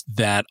leaders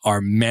that are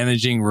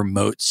managing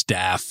remote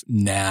staff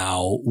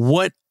now,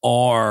 what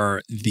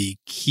are the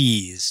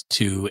keys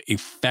to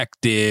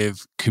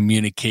effective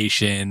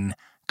communication,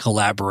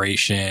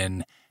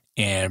 collaboration,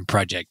 and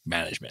project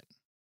management?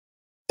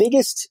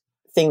 Biggest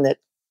thing that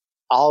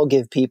I'll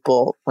give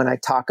people when I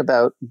talk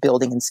about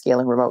building and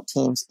scaling remote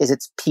teams is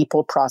it's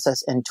people,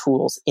 process, and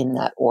tools in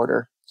that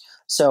order.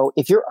 So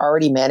if you're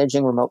already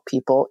managing remote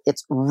people,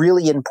 it's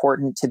really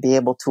important to be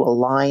able to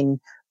align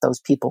those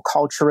people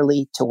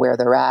culturally to where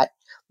they're at,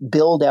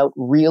 build out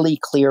really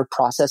clear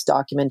process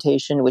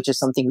documentation, which is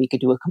something we could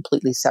do a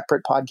completely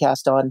separate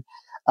podcast on.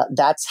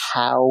 That's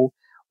how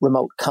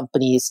remote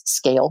companies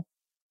scale.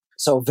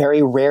 So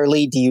very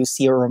rarely do you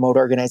see a remote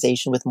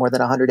organization with more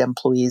than 100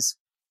 employees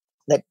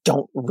that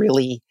don't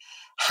really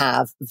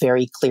have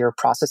very clear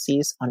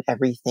processes on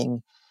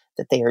everything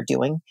that they are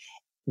doing.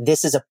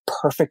 This is a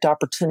perfect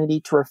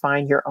opportunity to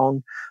refine your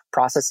own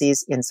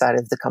processes inside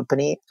of the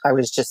company. I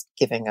was just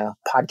giving a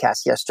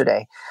podcast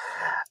yesterday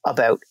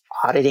about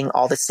auditing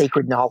all the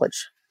sacred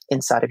knowledge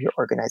inside of your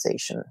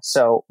organization.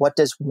 So what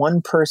does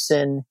one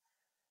person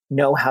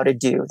know how to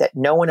do that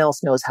no one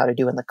else knows how to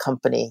do in the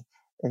company,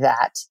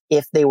 that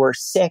if they were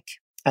sick,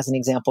 as an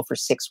example, for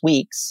 6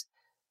 weeks,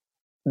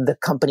 the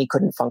company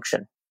couldn't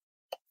function?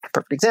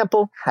 Perfect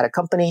example, had a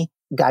company,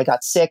 guy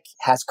got sick,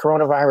 has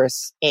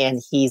coronavirus,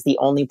 and he's the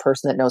only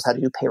person that knows how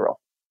to do payroll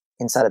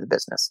inside of the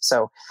business.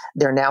 So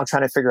they're now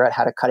trying to figure out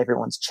how to cut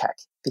everyone's check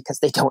because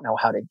they don't know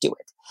how to do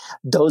it.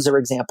 Those are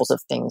examples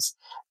of things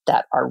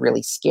that are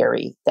really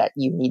scary that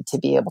you need to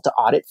be able to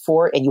audit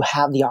for, and you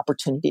have the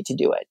opportunity to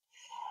do it.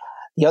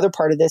 The other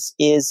part of this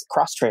is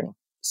cross-training.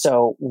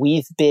 So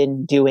we've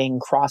been doing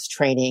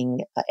cross-training.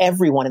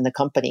 Everyone in the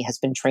company has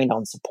been trained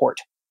on support,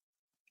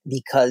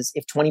 because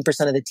if 20%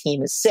 of the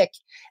team is sick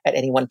at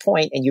any one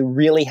point, and you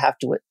really have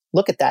to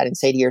look at that and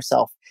say to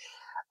yourself,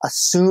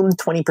 assume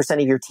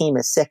 20% of your team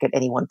is sick at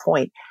any one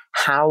point,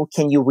 how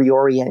can you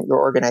reorient your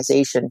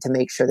organization to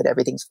make sure that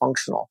everything's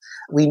functional?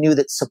 We knew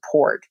that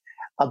support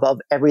above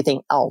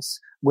everything else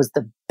was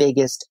the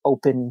biggest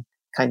open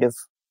kind of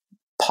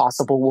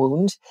possible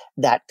wound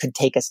that could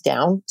take us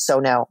down. So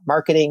now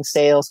marketing,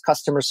 sales,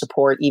 customer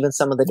support, even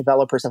some of the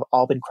developers have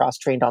all been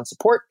cross-trained on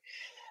support,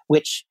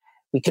 which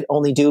we could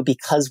only do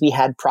because we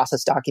had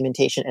process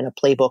documentation and a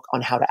playbook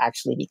on how to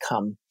actually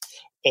become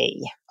a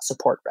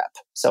support rep.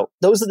 So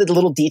those are the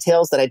little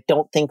details that I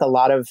don't think a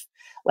lot of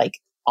like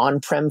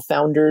on-prem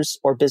founders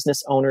or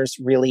business owners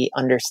really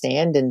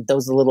understand. And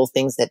those are the little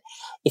things that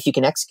if you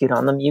can execute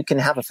on them, you can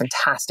have a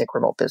fantastic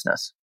remote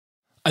business.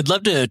 I'd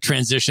love to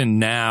transition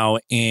now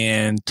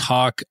and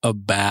talk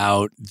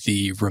about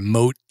the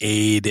Remote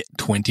Aid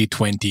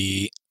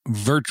 2020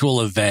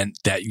 virtual event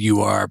that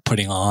you are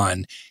putting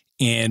on.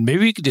 And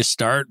maybe you could just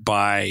start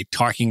by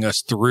talking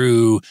us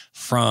through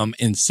from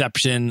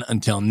inception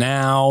until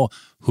now.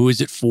 Who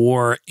is it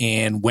for,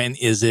 and when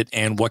is it,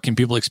 and what can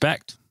people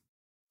expect?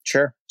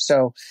 Sure.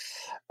 So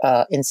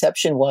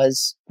inception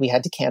was we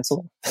had to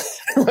cancel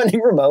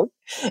running remote,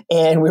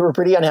 and we were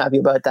pretty unhappy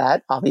about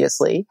that,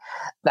 obviously.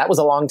 That was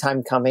a long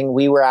time coming.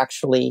 We were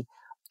actually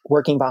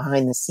working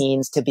behind the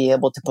scenes to be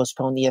able to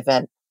postpone the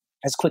event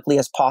as quickly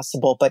as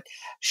possible. But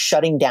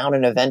shutting down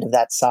an event of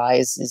that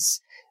size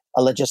is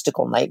a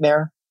logistical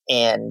nightmare,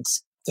 and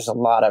there's a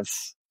lot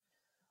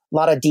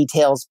of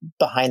details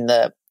behind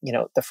the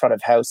front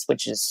of house,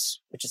 which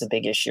is a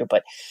big issue.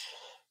 But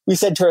we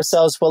said to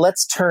ourselves, well,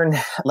 let's turn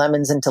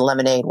lemons into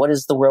lemonade. What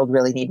does the world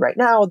really need right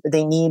now?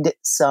 They need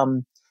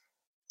some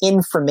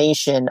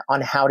information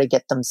on how to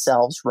get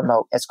themselves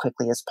remote as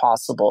quickly as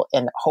possible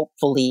and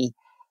hopefully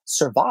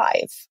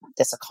survive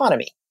this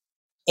economy.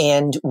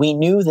 And we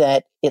knew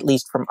that, at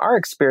least from our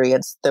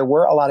experience, there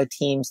were a lot of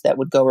teams that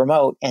would go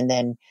remote and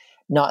then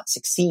not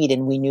succeed.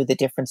 And we knew the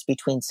difference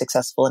between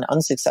successful and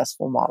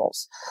unsuccessful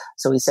models.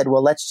 So we said,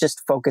 well, let's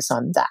just focus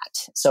on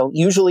that. So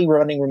usually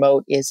running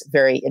remote is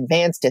very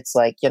advanced. It's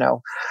like,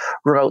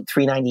 remote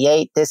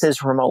 398. This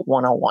is remote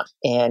 101.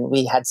 And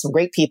we had some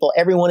great people.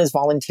 Everyone is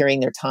volunteering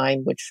their time,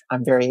 which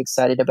I'm very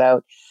excited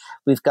about.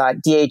 We've got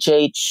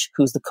DHH,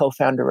 who's the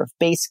co-founder of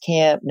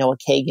Basecamp, Noah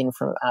Kagan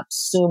from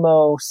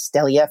AppSumo,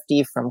 Steli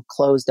Efti from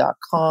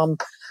Close.com,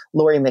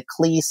 Lori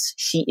McLeese.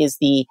 She is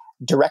the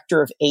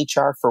director of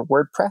HR for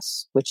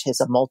WordPress, which is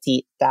a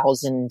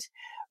multi-thousand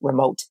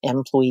remote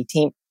employee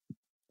team.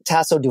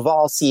 Tasso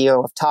Duval,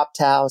 CEO of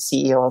TopTal,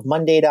 CEO of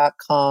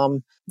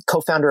Monday.com,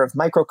 co-founder of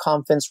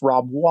Microconference,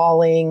 Rob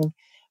Walling.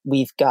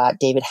 We've got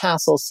David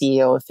Hassel,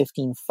 CEO of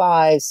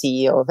 15Five,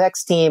 CEO of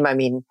X-Team. I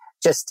mean,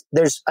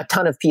 there's a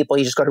ton of people.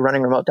 You just go to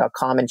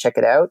runningremote.com and check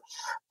it out.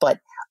 But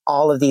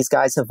all of these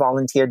guys have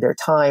volunteered their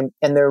time,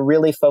 and they're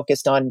really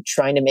focused on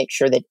trying to make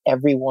sure that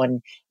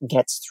everyone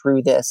gets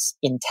through this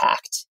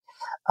intact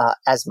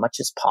as much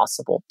as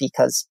possible,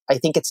 because I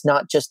think it's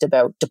not just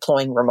about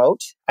deploying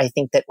remote. I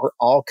think that we're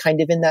all kind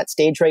of in that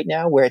stage right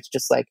now where it's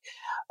just like,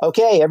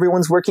 okay,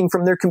 everyone's working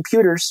from their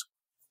computers.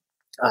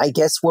 I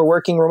guess we're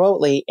working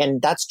remotely,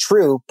 and that's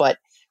true. But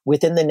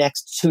within the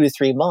next 2 to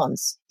 3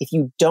 months, if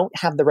you don't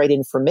have the right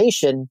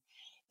information,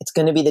 it's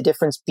going to be the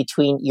difference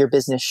between your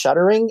business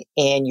shuttering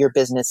and your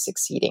business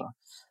succeeding.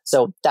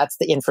 So that's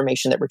the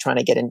information that we're trying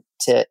to get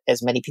into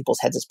as many people's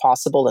heads as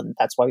possible. And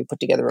that's why we put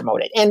together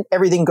Remote Aid. And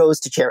everything goes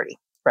to charity,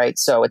 right?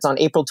 So it's on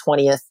April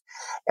 20th.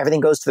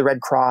 Everything goes to the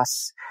Red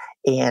Cross.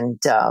 And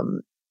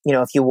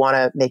if you want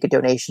to make a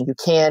donation, you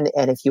can.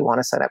 And if you want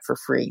to sign up for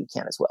free, you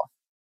can as well.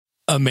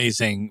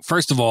 Amazing.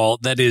 First of all,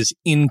 that is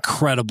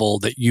incredible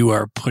that you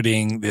are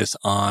putting this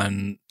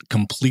on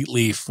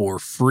completely for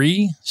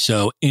free.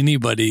 So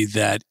anybody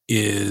that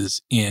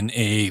is in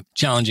a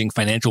challenging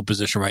financial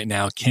position right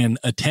now can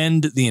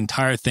attend the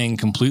entire thing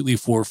completely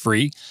for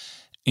free.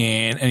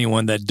 And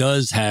anyone that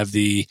does have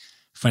the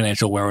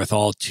financial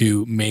wherewithal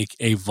to make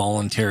a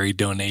voluntary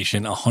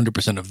donation,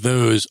 100% of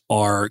those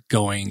are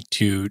going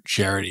to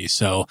charity.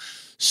 So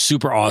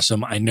super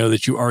awesome. I know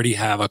that you already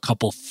have a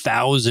couple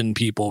thousand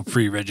people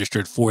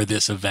pre-registered for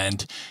this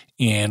event,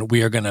 and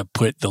we are going to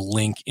put the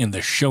link in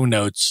the show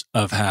notes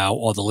of how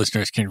all the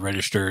listeners can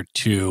register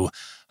to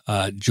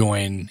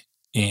join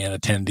and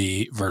attend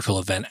the virtual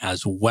event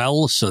as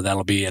well. So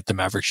that'll be at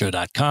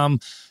themaverickshow.com.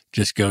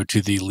 Just go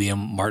to the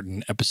Liam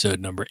Martin episode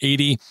number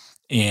 80.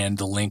 And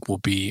the link will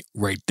be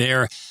right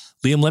there.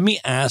 Liam, let me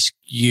ask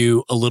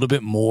you a little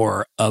bit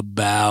more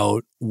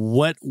about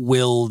what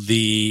will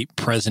the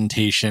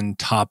presentation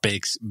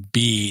topics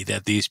be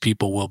that these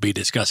people will be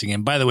discussing.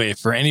 And by the way,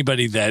 for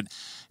anybody that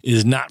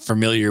is not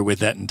familiar with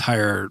that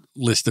entire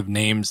list of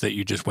names that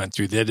you just went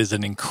through, that is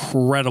an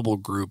incredible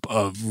group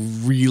of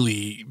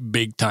really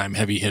big time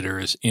heavy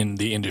hitters in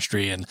the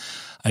industry. And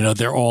I know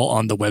they're all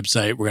on the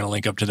website. We're going to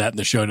link up to that in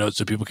the show notes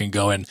so people can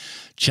go and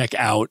check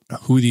out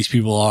who these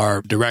people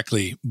are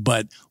directly.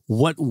 But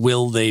what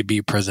will they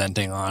be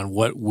presenting on?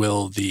 What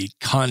will the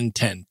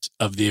content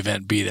of the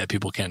event be that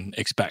people can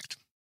expect?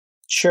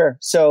 Sure.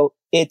 So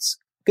it's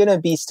going to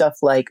be stuff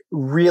like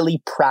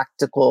really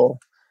practical.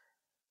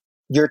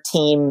 Your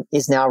team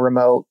is now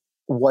remote.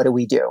 What do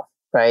we do?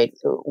 Right?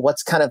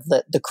 What's kind of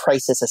the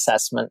crisis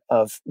assessment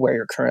of where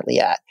you're currently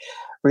at?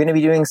 We're going to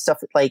be doing stuff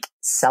like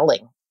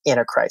selling in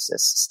a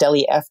crisis.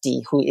 Steli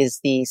Efti, who is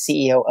the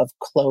CEO of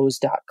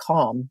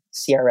Close.com,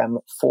 CRM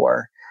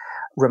for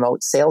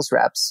remote sales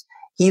reps,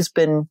 he's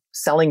been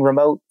selling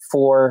remote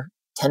for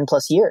 10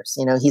 plus years.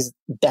 He's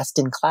best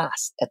in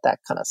class at that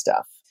kind of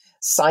stuff.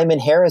 Simon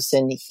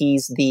Harrison,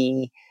 he's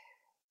the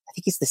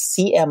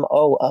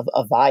CMO of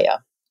Avaya,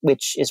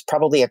 which is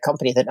probably a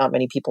company that not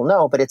many people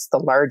know, but it's the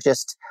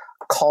largest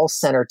call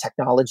center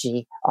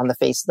technology on the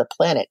face of the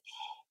planet.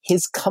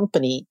 His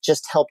company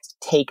just helped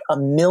take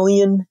 1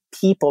 million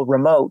people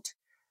remote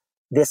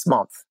this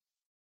month.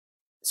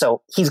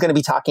 So he's going to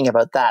be talking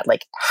about that,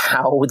 like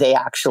how they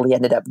actually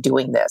ended up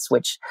doing this,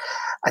 which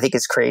I think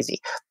is crazy.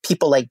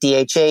 People like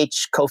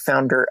DHH,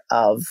 co-founder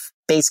of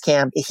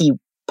Basecamp, he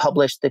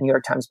published the New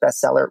York Times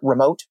bestseller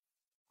Remote,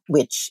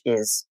 which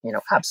is,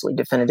 absolutely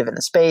definitive in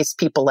the space.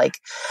 People like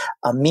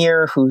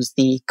Amir, who's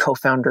the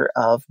co-founder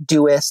of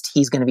Doist,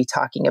 he's going to be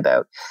talking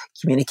about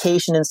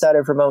communication inside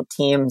of remote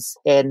teams.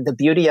 And the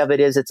beauty of it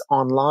is it's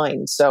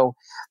online. So,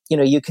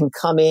 you can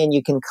come in,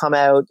 you can come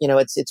out,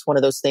 it's one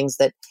of those things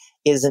that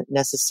isn't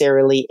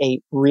necessarily a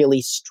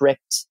really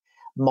strict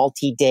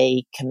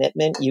multi-day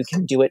commitment. You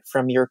can do it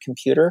from your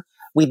computer.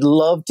 We'd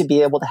love to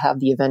be able to have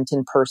the event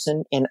in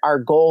person. And our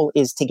goal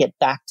is to get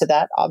back to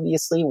that,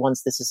 obviously,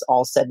 once this is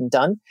all said and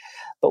done.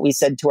 But we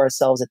said to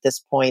ourselves at this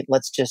point,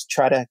 let's just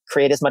try to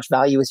create as much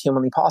value as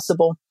humanly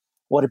possible.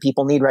 What do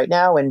people need right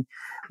now? And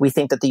we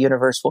think that the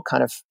universe will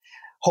kind of,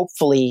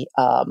 hopefully,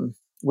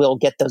 will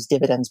get those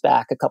dividends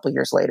back a couple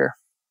years later.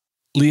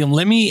 Liam,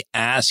 let me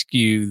ask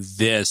you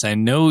this. I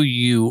know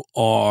you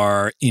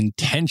are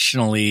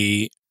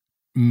intentionally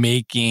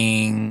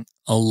making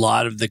a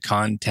lot of the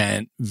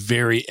content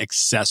very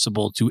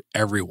accessible to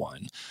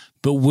everyone,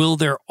 but will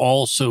there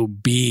also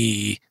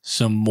be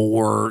some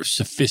more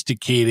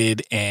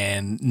sophisticated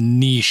and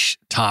niche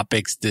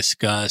topics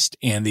discussed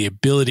and the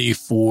ability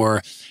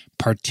for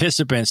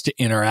participants to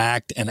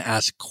interact and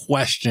ask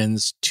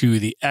questions to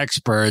the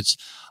experts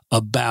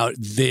about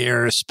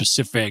their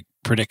specific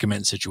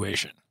predicament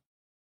situation?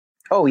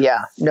 Oh,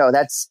 yeah. No,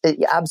 that's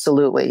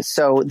absolutely.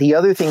 So the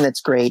other thing that's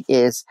great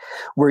is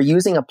we're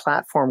using a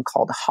platform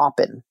called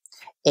Hopin.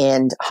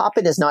 And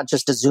Hopin is not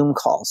just a Zoom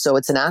call. So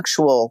it's an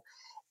actual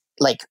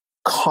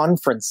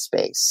conference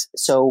space.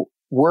 So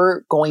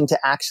we're going to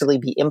actually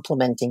be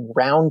implementing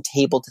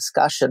roundtable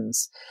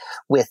discussions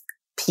with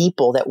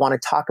people that want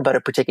to talk about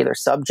a particular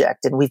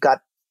subject. And we've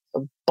got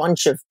a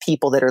bunch of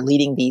people that are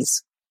leading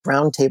these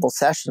roundtable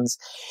sessions.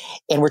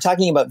 And we're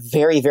talking about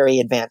very, very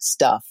advanced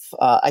stuff.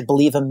 I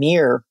believe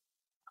Amir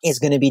is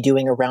going to be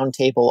doing a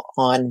roundtable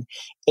on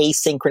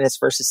asynchronous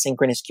versus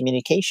synchronous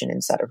communication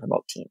inside of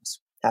remote teams,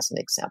 as an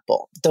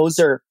example. Those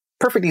are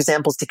perfect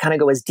examples to kind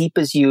of go as deep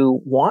as you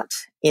want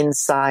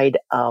inside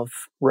of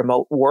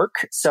remote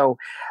work. So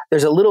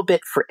there's a little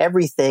bit for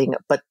everything,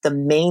 but the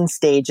main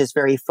stage is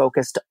very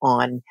focused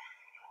on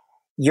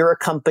you're a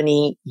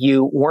company,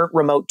 you weren't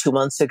remote 2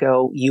 months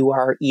ago, you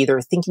are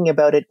either thinking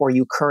about it or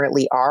you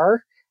currently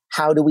are.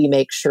 How do we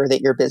make sure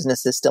that your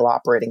business is still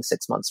operating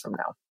 6 months from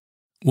now?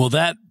 Well,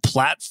 that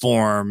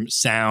platform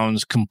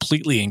sounds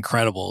completely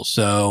incredible.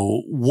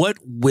 So what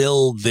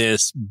will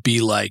this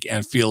be like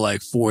and feel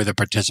like for the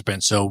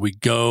participants? So we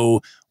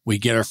go, we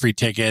get our free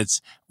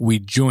tickets, we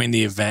join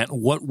the event.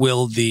 What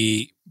will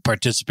the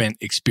participant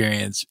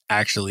experience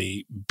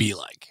actually be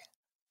like?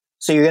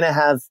 So you're going to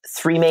have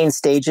 3 main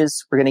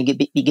stages. We're going to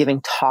be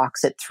giving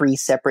talks at 3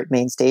 separate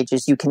main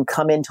stages. You can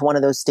come into one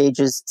of those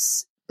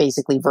stages,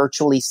 basically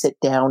virtually sit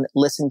down,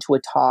 listen to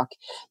a talk.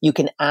 You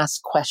can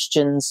ask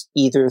questions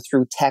either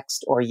through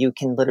text, or you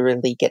can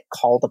literally get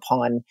called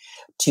upon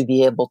to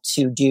be able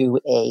to do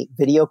a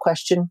video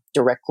question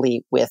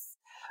directly with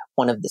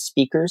one of the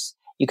speakers.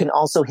 You can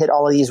also hit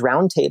all of these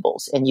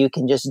roundtables and you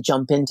can just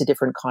jump into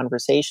different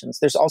conversations.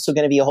 There's also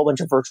going to be a whole bunch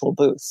of virtual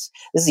booths.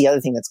 This is the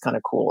other thing that's kind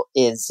of cool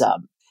is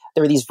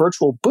there are these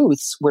virtual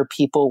booths where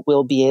people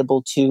will be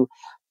able to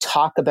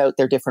talk about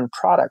their different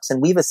products.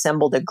 And we've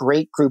assembled a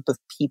great group of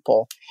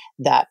people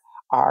that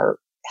are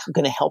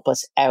going to help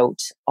us out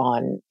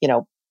on,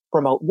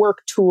 remote work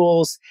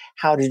tools,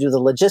 how to do the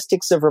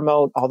logistics of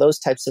remote, all those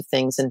types of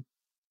things. And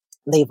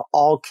they've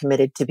all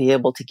committed to be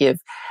able to give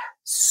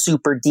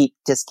super deep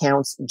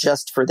discounts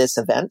just for this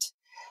event.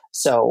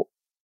 So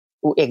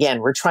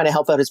again, we're trying to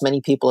help out as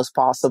many people as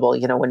possible.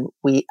 When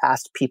we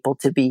asked people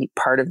to be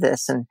part of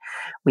this and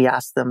we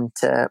asked them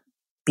to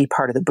be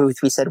part of the booth,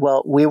 we said,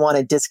 well, we want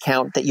a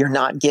discount that you're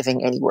not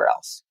giving anywhere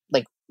else.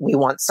 Like, we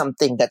want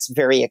something that's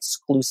very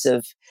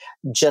exclusive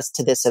just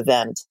to this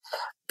event,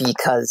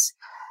 because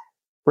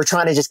we're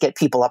trying to just get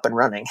people up and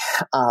running.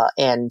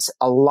 And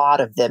a lot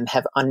of them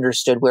have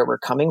understood where we're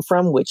coming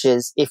from, which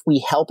is if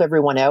we help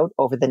everyone out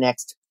over the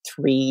next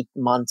 3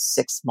 months,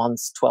 6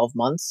 months, 12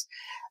 months,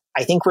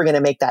 I think we're going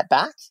to make that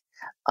back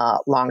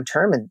long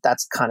term. And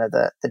that's kind of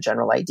the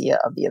general idea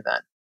of the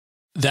event.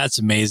 That's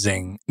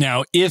amazing.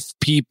 Now, if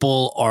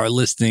people are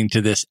listening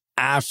to this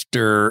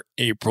after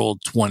April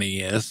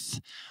 20th,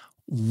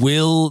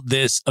 will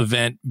this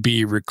event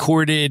be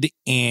recorded?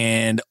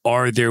 And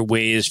are there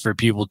ways for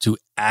people to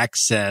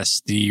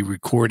access the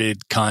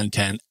recorded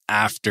content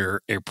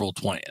after April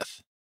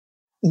 20th?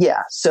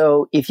 Yeah.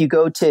 So if you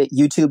go to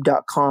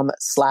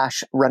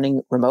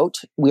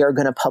youtube.com/runningremote, we are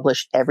going to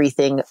publish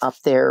everything up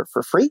there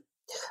for free.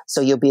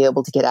 So you'll be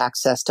able to get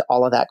access to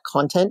all of that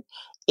content.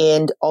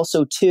 And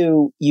also,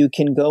 too, you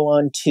can go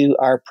on to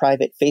our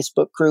private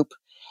Facebook group,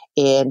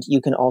 and you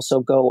can also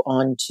go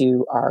on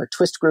to our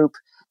Twist group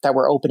that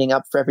we're opening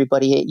up for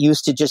everybody. It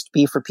used to just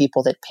be for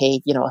people that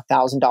paid,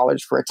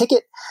 $1,000 for a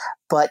ticket,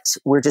 but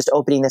we're just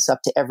opening this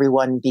up to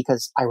everyone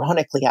because,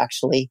 ironically,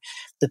 actually,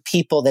 the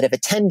people that have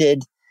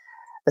attended,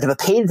 that have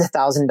paid the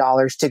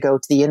 $1,000 to go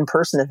to the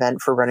in-person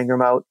event for Running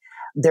Remote,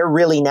 they're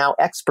really now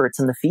experts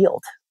in the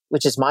field,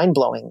 which is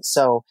mind-blowing.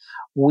 So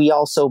we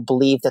also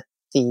believe that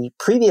the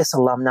previous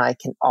alumni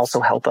can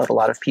also help out a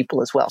lot of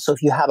people as well. So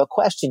if you have a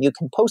question, you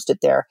can post it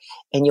there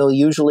and you'll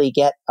usually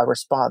get a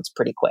response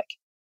pretty quick.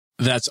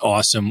 That's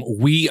awesome.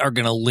 We are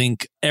going to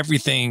link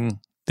everything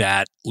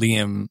that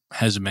Liam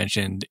has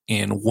mentioned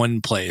in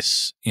one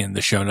place in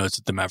the show notes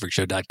at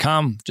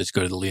themaverickshow.com. Just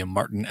go to the Liam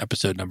Martin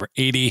episode number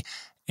 80,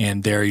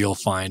 and there you'll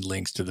find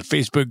links to the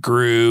Facebook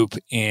group,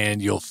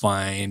 and you'll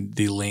find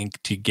the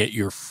link to get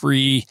your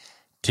free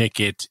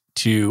ticket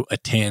to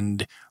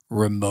attend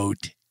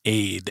Remote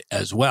Aid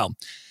as well.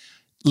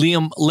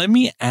 Liam, let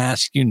me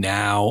ask you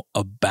now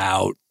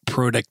about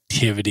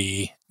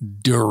productivity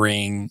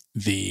during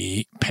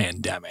the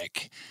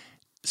pandemic.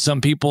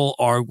 Some people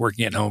are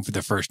working at home for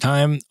the first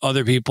time.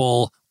 Other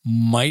people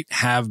might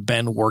have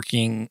been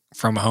working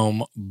from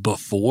home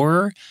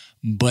before,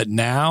 but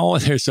now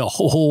there's a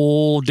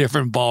whole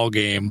different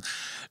ballgame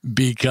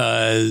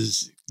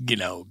because,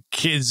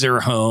 kids are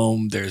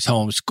home. There's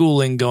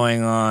homeschooling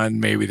going on.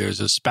 Maybe there's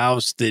a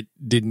spouse that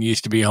didn't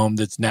used to be home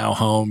that's now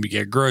home. You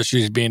get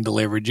groceries being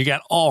delivered. You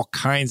got all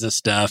kinds of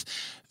stuff.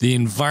 The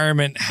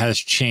environment has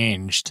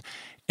changed.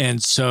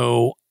 And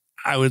so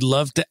I would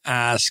love to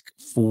ask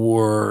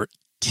for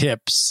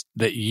tips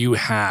that you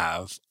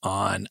have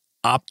on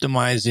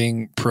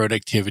optimizing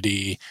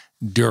productivity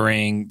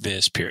during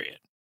this period.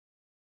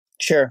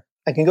 Sure.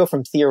 I can go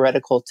from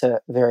theoretical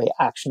to very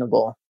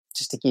actionable,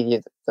 just to give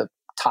you the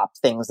top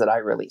things that I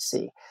really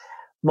see.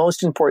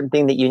 Most important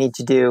thing that you need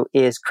to do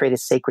is create a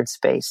sacred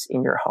space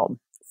in your home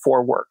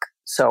for work.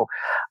 So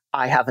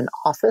I have an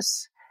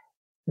office.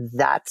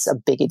 That's a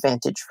big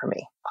advantage for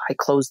me. I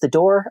close the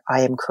door.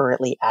 I am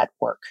currently at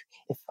work.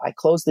 If I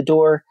close the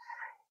door,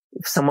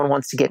 if someone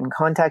wants to get in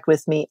contact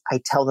with me,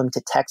 I tell them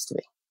to text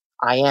me.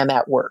 I am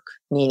at work,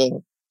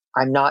 meaning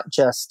I'm not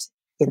just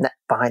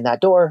behind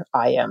that door.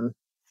 I am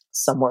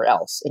somewhere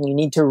else. And you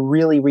need to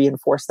really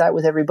reinforce that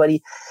with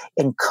everybody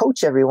and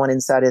coach everyone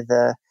inside of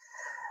the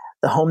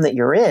home that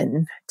you're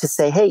in to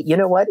say, hey, you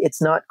know what?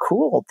 It's not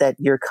cool that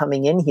you're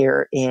coming in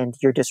here and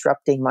you're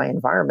disrupting my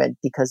environment,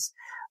 because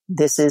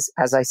this is,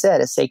 as I said,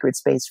 a sacred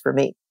space for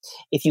me.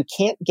 If you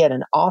can't get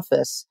an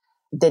office,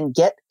 then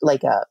get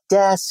like a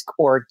desk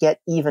or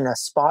get even a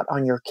spot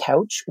on your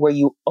couch where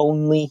you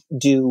only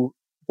do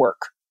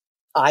work.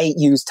 I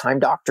use Time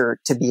Doctor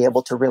to be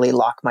able to really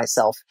lock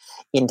myself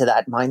into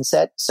that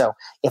mindset. So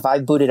if I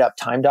booted up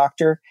Time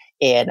Doctor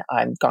and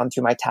I'm gone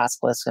through my task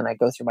list and I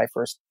go through I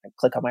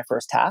click on my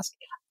first task,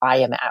 I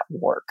am at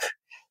work.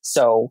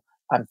 So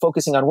I'm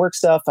focusing on work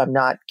stuff. I'm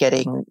not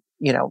getting,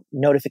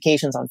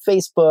 notifications on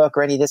Facebook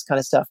or any of this kind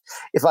of stuff.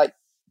 If I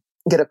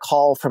get a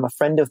call from a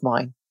friend of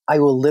mine I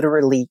will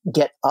literally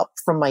get up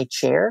from my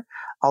chair,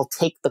 I'll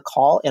take the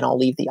call, and I'll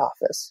leave the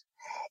office.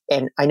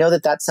 And I know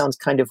that that sounds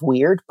kind of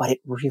weird, but it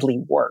really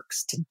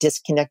works to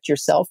disconnect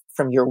yourself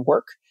from your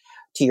work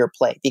to your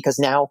play, because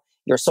now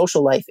your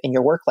social life and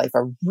your work life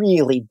are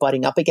really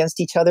butting up against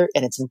each other,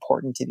 and it's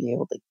important to be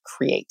able to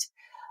create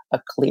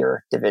a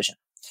clear division.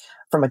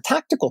 From a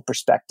tactical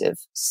perspective,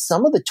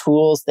 some of the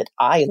tools that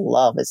I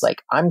love is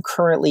like, I'm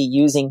currently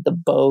using the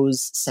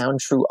Bose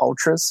SoundTrue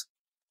Ultras,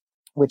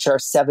 which are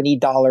 $70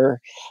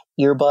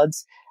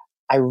 earbuds.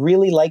 I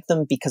really like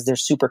them because they're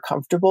super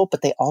comfortable,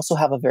 but they also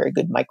have a very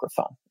good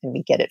microphone, and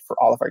we get it for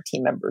all of our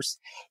team members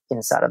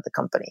inside of the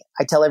company.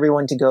 I tell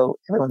everyone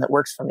that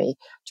works for me,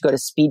 to go to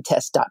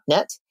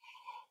speedtest.net,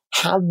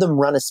 have them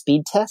run a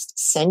speed test,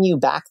 send you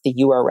back the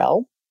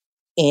URL.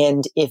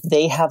 And if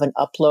they have an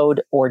upload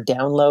or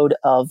download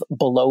of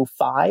below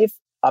 5,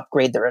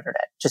 upgrade their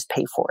internet, just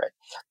pay for it,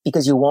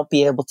 because you won't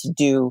be able to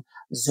do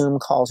Zoom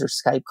calls or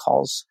Skype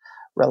calls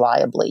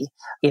reliably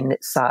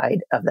inside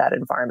of that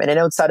environment and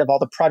outside of all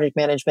the project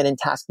management and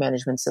task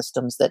management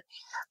systems that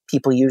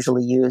people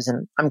usually use.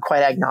 And I'm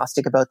quite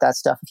agnostic about that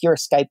stuff. If you're a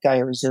Skype guy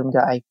or a Zoom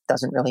guy,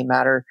 doesn't really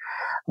matter.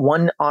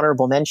 One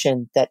honorable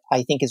mention that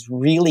I think is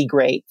really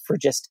great for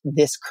just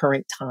this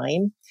current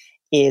time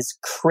is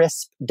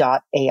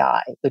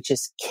krisp.ai, which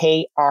is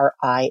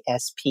KRISP.ai.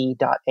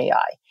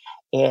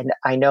 And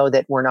I know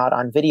that we're not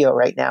on video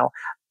right now,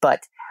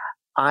 but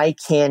I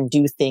can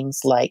do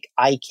things like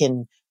I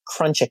can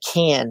crunch a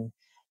can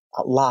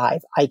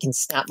live. I can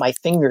snap my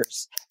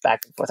fingers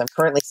back and forth. I'm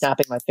currently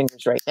snapping my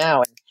fingers right now,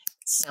 and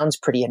it sounds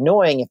pretty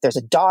annoying. If there's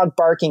a dog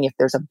barking, if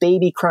there's a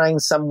baby crying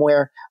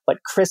somewhere, what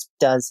Krisp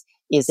does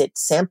is it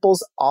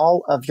samples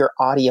all of your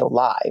audio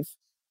live,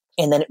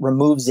 and then it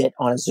removes it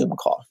on a Zoom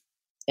call.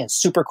 And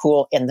super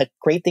cool. And the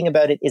great thing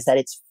about it is that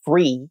it's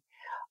free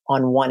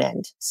on one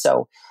end.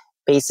 So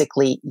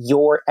basically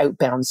your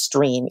outbound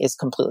stream is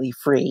completely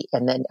free.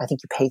 And then I think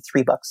you pay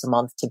 $3 a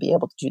month to be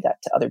able to do that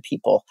to other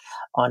people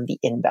on the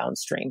inbound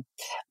stream.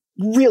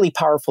 Really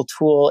powerful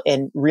tool,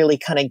 and really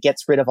kind of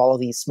gets rid of all of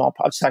these small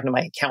problems. I was talking to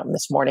my accountant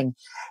this morning,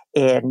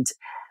 and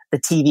the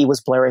TV was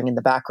blaring in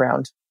the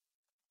background.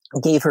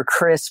 Gave her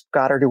Krisp,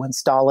 got her to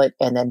install it,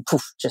 and then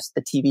poof, just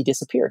the TV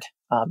disappeared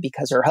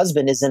because her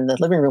husband is in the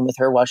living room with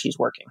her while she's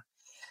working.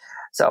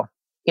 So,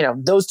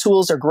 those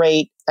tools are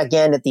great.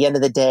 Again, at the end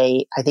of the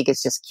day, I think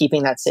it's just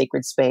keeping that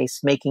sacred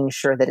space, making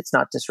sure that it's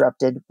not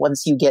disrupted.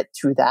 Once you get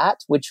through that,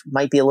 which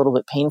might be a little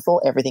bit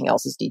painful, everything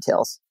else is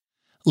details.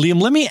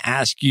 Liam, let me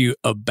ask you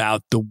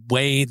about the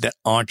way that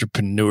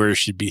entrepreneurs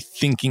should be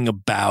thinking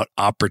about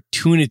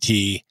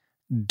opportunity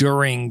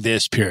during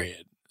this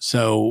period.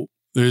 So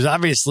there's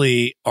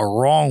obviously a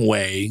wrong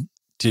way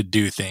to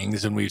do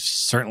things, and we've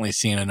certainly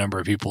seen a number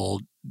of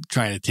people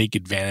trying to take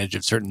advantage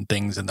of certain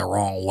things in the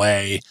wrong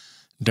way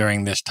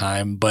during this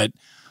time. But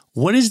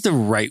what is the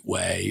right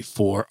way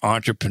for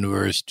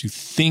entrepreneurs to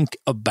think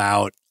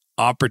about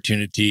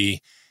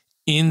opportunity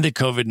in the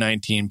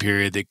COVID-19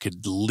 period that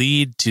could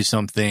lead to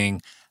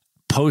something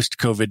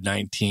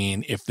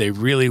post-COVID-19 if they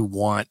really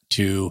want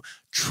to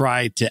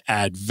try to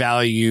add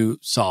value,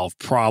 solve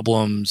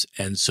problems,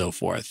 and so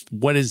forth?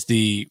 What is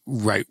the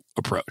right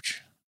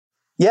approach?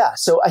 Yeah.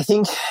 So I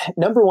think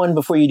number one,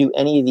 before you do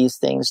any of these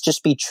things,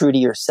 just be true to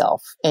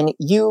yourself. And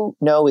you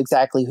know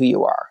exactly who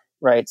you are,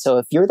 right? So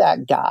if you're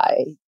that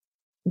guy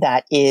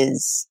that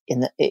is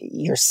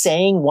you're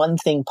saying one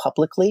thing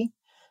publicly,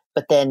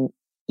 but then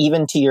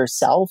even to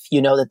yourself,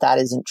 you know that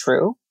isn't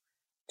true,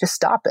 just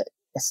stop it.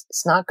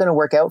 It's not going to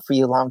work out for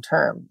you long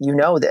term. You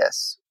know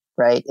this,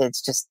 right?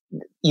 It's just,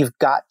 you've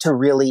got to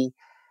really,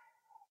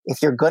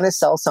 if you're going to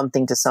sell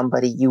something to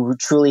somebody, you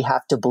truly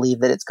have to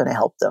believe that it's going to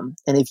help them.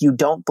 And if you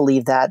don't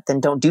believe that, then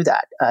don't do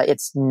that.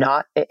 It's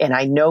not, and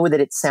I know that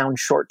it sounds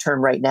short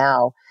term right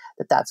now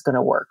that that's going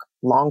to work.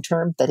 Long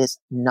term, that is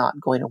not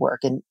going to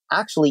work. And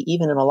actually,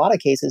 even in a lot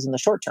of cases in the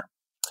short term,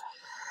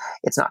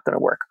 it's not going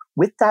to work.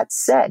 With that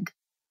said,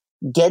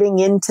 getting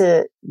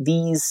into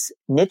these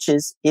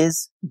niches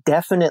is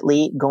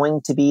definitely going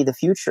to be the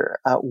future.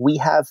 We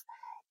have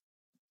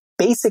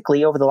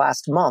basically over the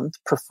last month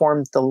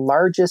performed the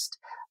largest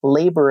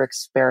labor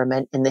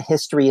experiment in the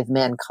history of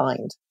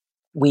mankind.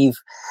 We've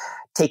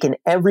taken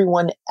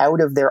everyone out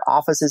of their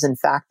offices and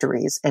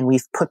factories, and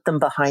we've put them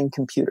behind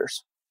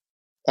computers.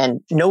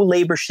 And no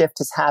labor shift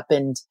has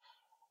happened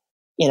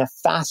in a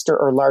faster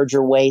or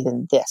larger way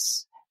than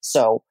this.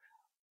 So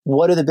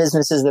what are the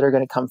businesses that are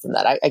going to come from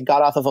that? I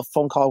got off of a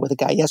phone call with a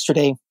guy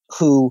yesterday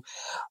who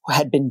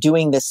had been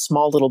doing this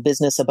small little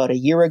business about a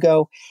year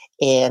ago.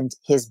 And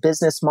his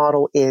business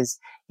model is,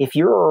 if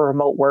you're a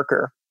remote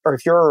worker or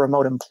if you're a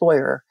remote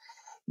employer,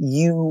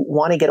 you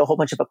want to get a whole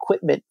bunch of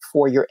equipment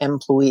for your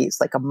employees,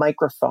 like a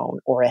microphone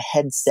or a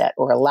headset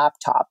or a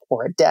laptop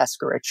or a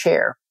desk or a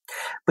chair.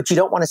 But you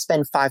don't want to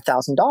spend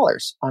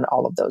 $5,000 on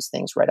all of those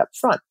things right up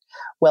front.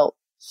 Well,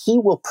 he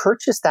will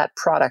purchase that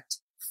product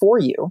for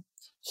you.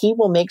 He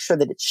will make sure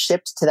that it's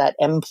shipped to that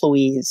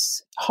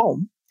employee's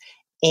home,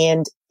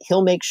 and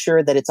he'll make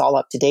sure that it's all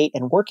up to date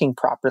and working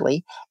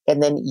properly.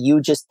 And then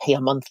you just pay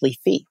a monthly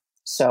fee.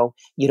 So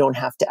you don't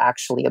have to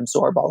actually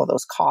absorb all of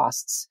those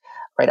costs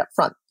right up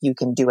front. You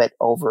can do it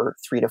over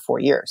 3 to 4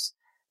 years.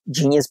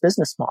 Genius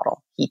business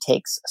model. He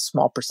takes a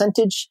small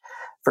percentage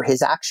for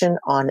his action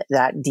on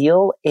that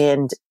deal.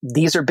 And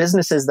these are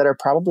businesses that are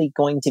probably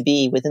going to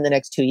be within the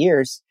next 2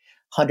 years,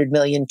 $100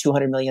 million,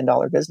 $200 million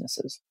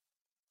businesses.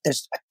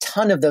 There's a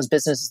ton of those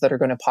businesses that are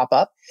going to pop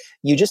up.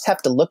 You just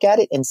have to look at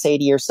it and say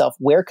to yourself,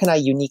 where can I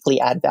uniquely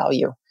add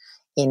value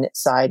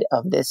inside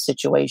of this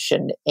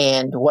situation?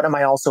 And what am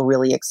I also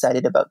really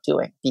excited about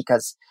doing?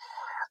 Because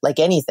like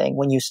anything,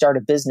 when you start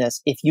a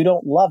business, if you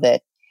don't love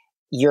it,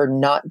 you're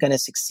not going to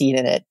succeed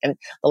in it. And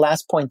the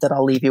last point that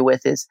I'll leave you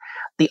with is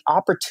the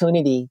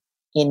opportunity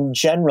in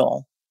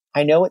general.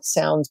 I know it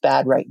sounds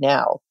bad right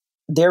now.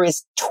 There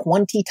is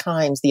 20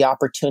 times the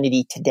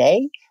opportunity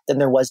today than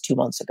there was 2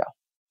 months ago.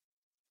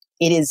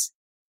 It is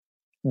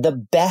the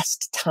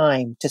best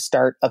time to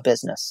start a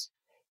business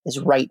is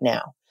right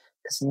now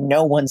because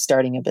no one's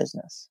starting a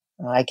business.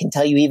 I can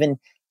tell you even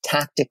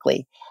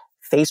tactically,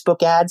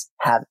 Facebook ads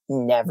have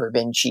never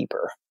been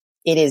cheaper.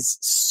 It is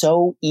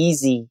so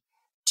easy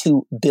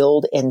to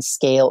build and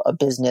scale a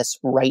business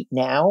right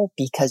now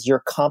because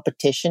your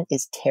competition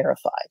is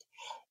terrified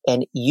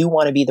and you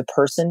want to be the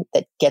person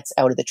that gets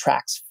out of the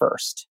tracks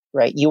first,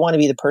 right? You want to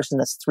be the person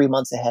that's 3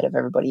 months ahead of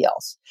everybody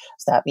else.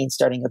 So that means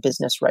starting a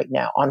business right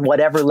now on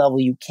whatever level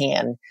you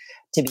can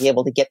to be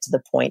able to get to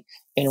the point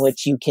in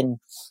which you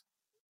can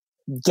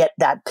get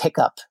that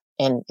pickup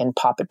and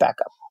pop it back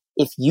up.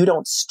 If you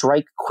don't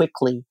strike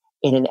quickly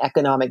in an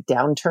economic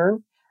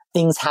downturn,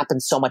 things happen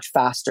so much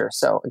faster.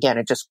 So again,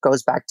 it just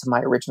goes back to my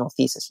original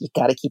thesis. You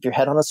got to keep your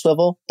head on a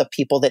swivel. The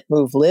people that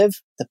move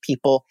live. The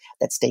people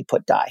that stay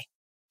put die.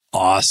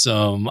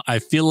 Awesome. I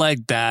feel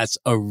like that's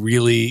a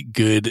really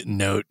good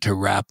note to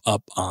wrap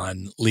up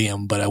on,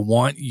 Liam, but I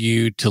want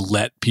you to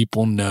let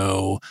people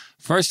know,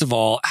 first of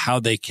all, how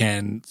they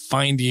can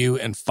find you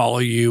and follow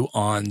you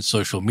on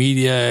social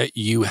media.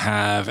 You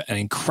have an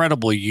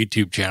incredible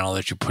YouTube channel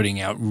that you're putting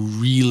out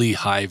really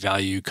high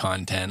value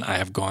content. I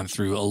have gone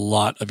through a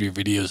lot of your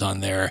videos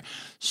on there.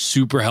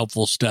 Super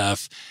helpful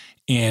stuff.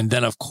 And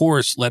then, of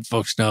course, let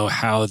folks know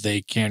how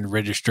they can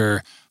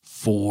register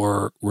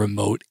for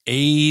Remote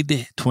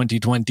Aid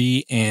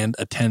 2020 and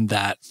attend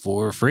that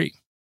for free.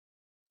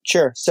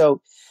 Sure.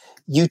 So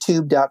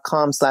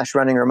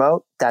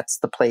youtube.com/runningremote. That's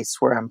the place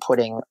where I'm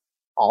putting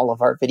all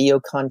of our video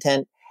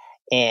content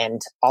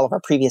and all of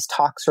our previous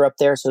talks are up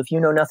there. So if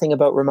you know nothing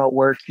about remote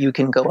work, you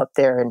can go up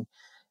there and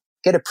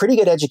get a pretty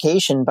good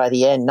education by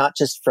the end, not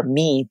just from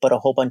me, but a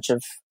whole bunch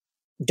of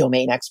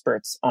domain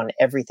experts on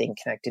everything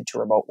connected to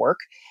remote work.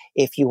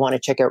 If you want to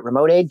check out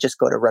Remote Aid, just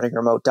go to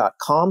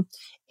runningremote.com.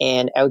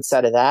 And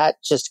outside of that,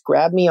 just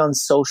grab me on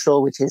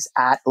social, which is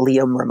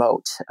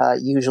 @LiamRemote.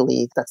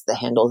 Usually that's the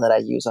handle that I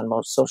use on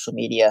most social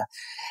media.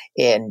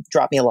 And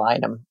drop me a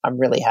line. I'm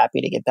really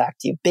happy to get back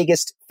to you.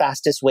 Biggest,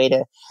 fastest way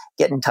to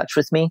get in touch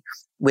with me,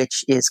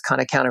 which is kind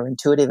of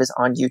counterintuitive, is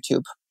on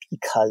YouTube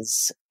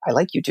because I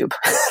like YouTube.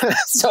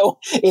 So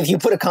if you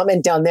put a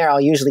comment down there, I'll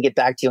usually get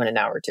back to you in an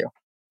hour or two.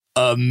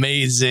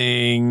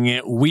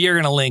 Amazing. We are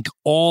going to link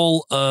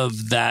all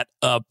of that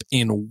up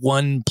in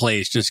one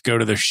place. Just go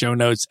to the show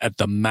notes at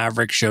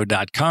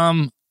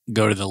themaverickshow.com.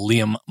 Go to the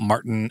Liam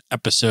Martin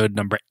episode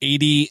number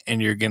 80,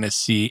 and you're going to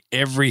see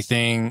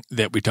everything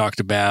that we talked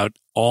about,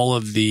 all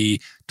of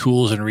the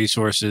tools and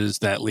resources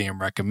that Liam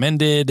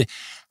recommended,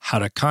 how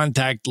to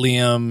contact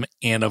Liam,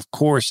 and of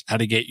course, how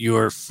to get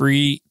your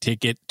free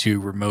ticket to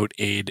Remote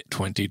Aid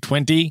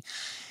 2020.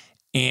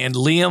 And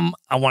Liam,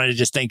 I wanted to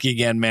just thank you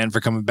again, man,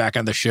 for coming back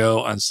on the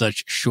show on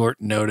such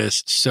short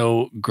notice.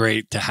 So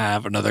great to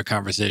have another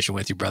conversation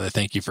with you, brother.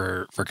 Thank you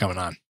for coming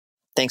on.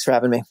 Thanks for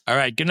having me. All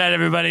right. Good night,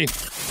 everybody.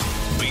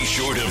 Be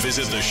sure to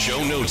visit the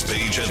show notes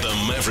page at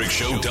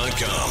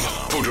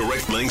themaverickshow.com for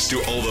direct links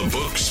to all the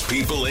books,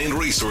 people, and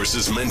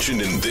resources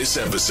mentioned in this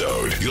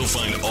episode. You'll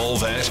find all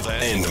that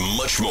and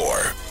much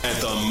more at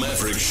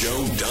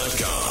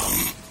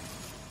themaverickshow.com.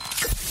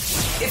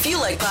 If you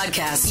like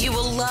podcasts, you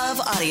will love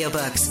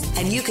audiobooks,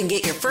 and you can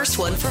get your first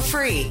one for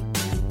free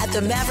at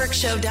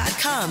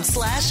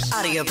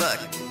themaverickshow.com/audiobook.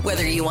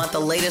 Whether you want the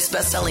latest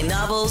best-selling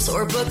novels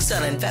or books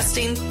on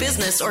investing,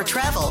 business, or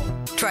travel,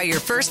 try your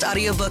first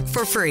audiobook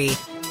for free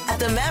at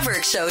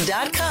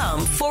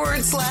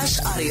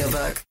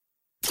themaverickshow.com/audiobook.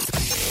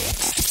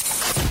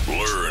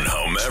 Learn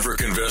how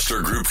Maverick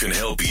Investor Group can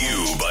help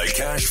you buy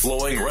cash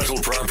flowing rental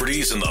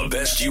properties in the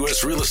best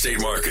U.S. real estate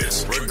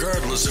markets,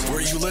 regardless of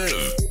where you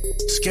live.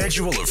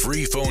 Schedule a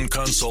free phone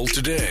consult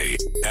today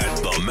at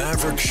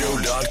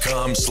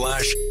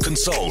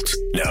themaverickshow.com/consult.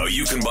 Now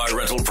you can buy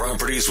rental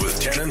properties with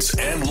tenants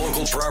and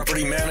local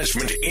property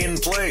management in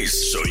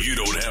place, so you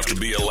don't have to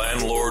be a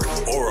landlord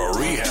or a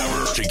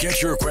rehabber. To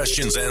get your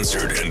questions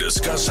answered and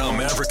discuss how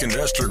Maverick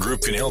Investor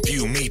Group can help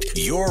you meet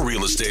your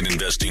real estate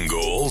investing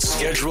goals,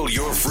 schedule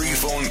your free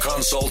phone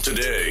consult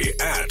today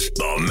at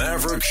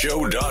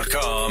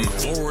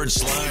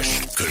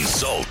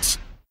themaverickshow.com/consult.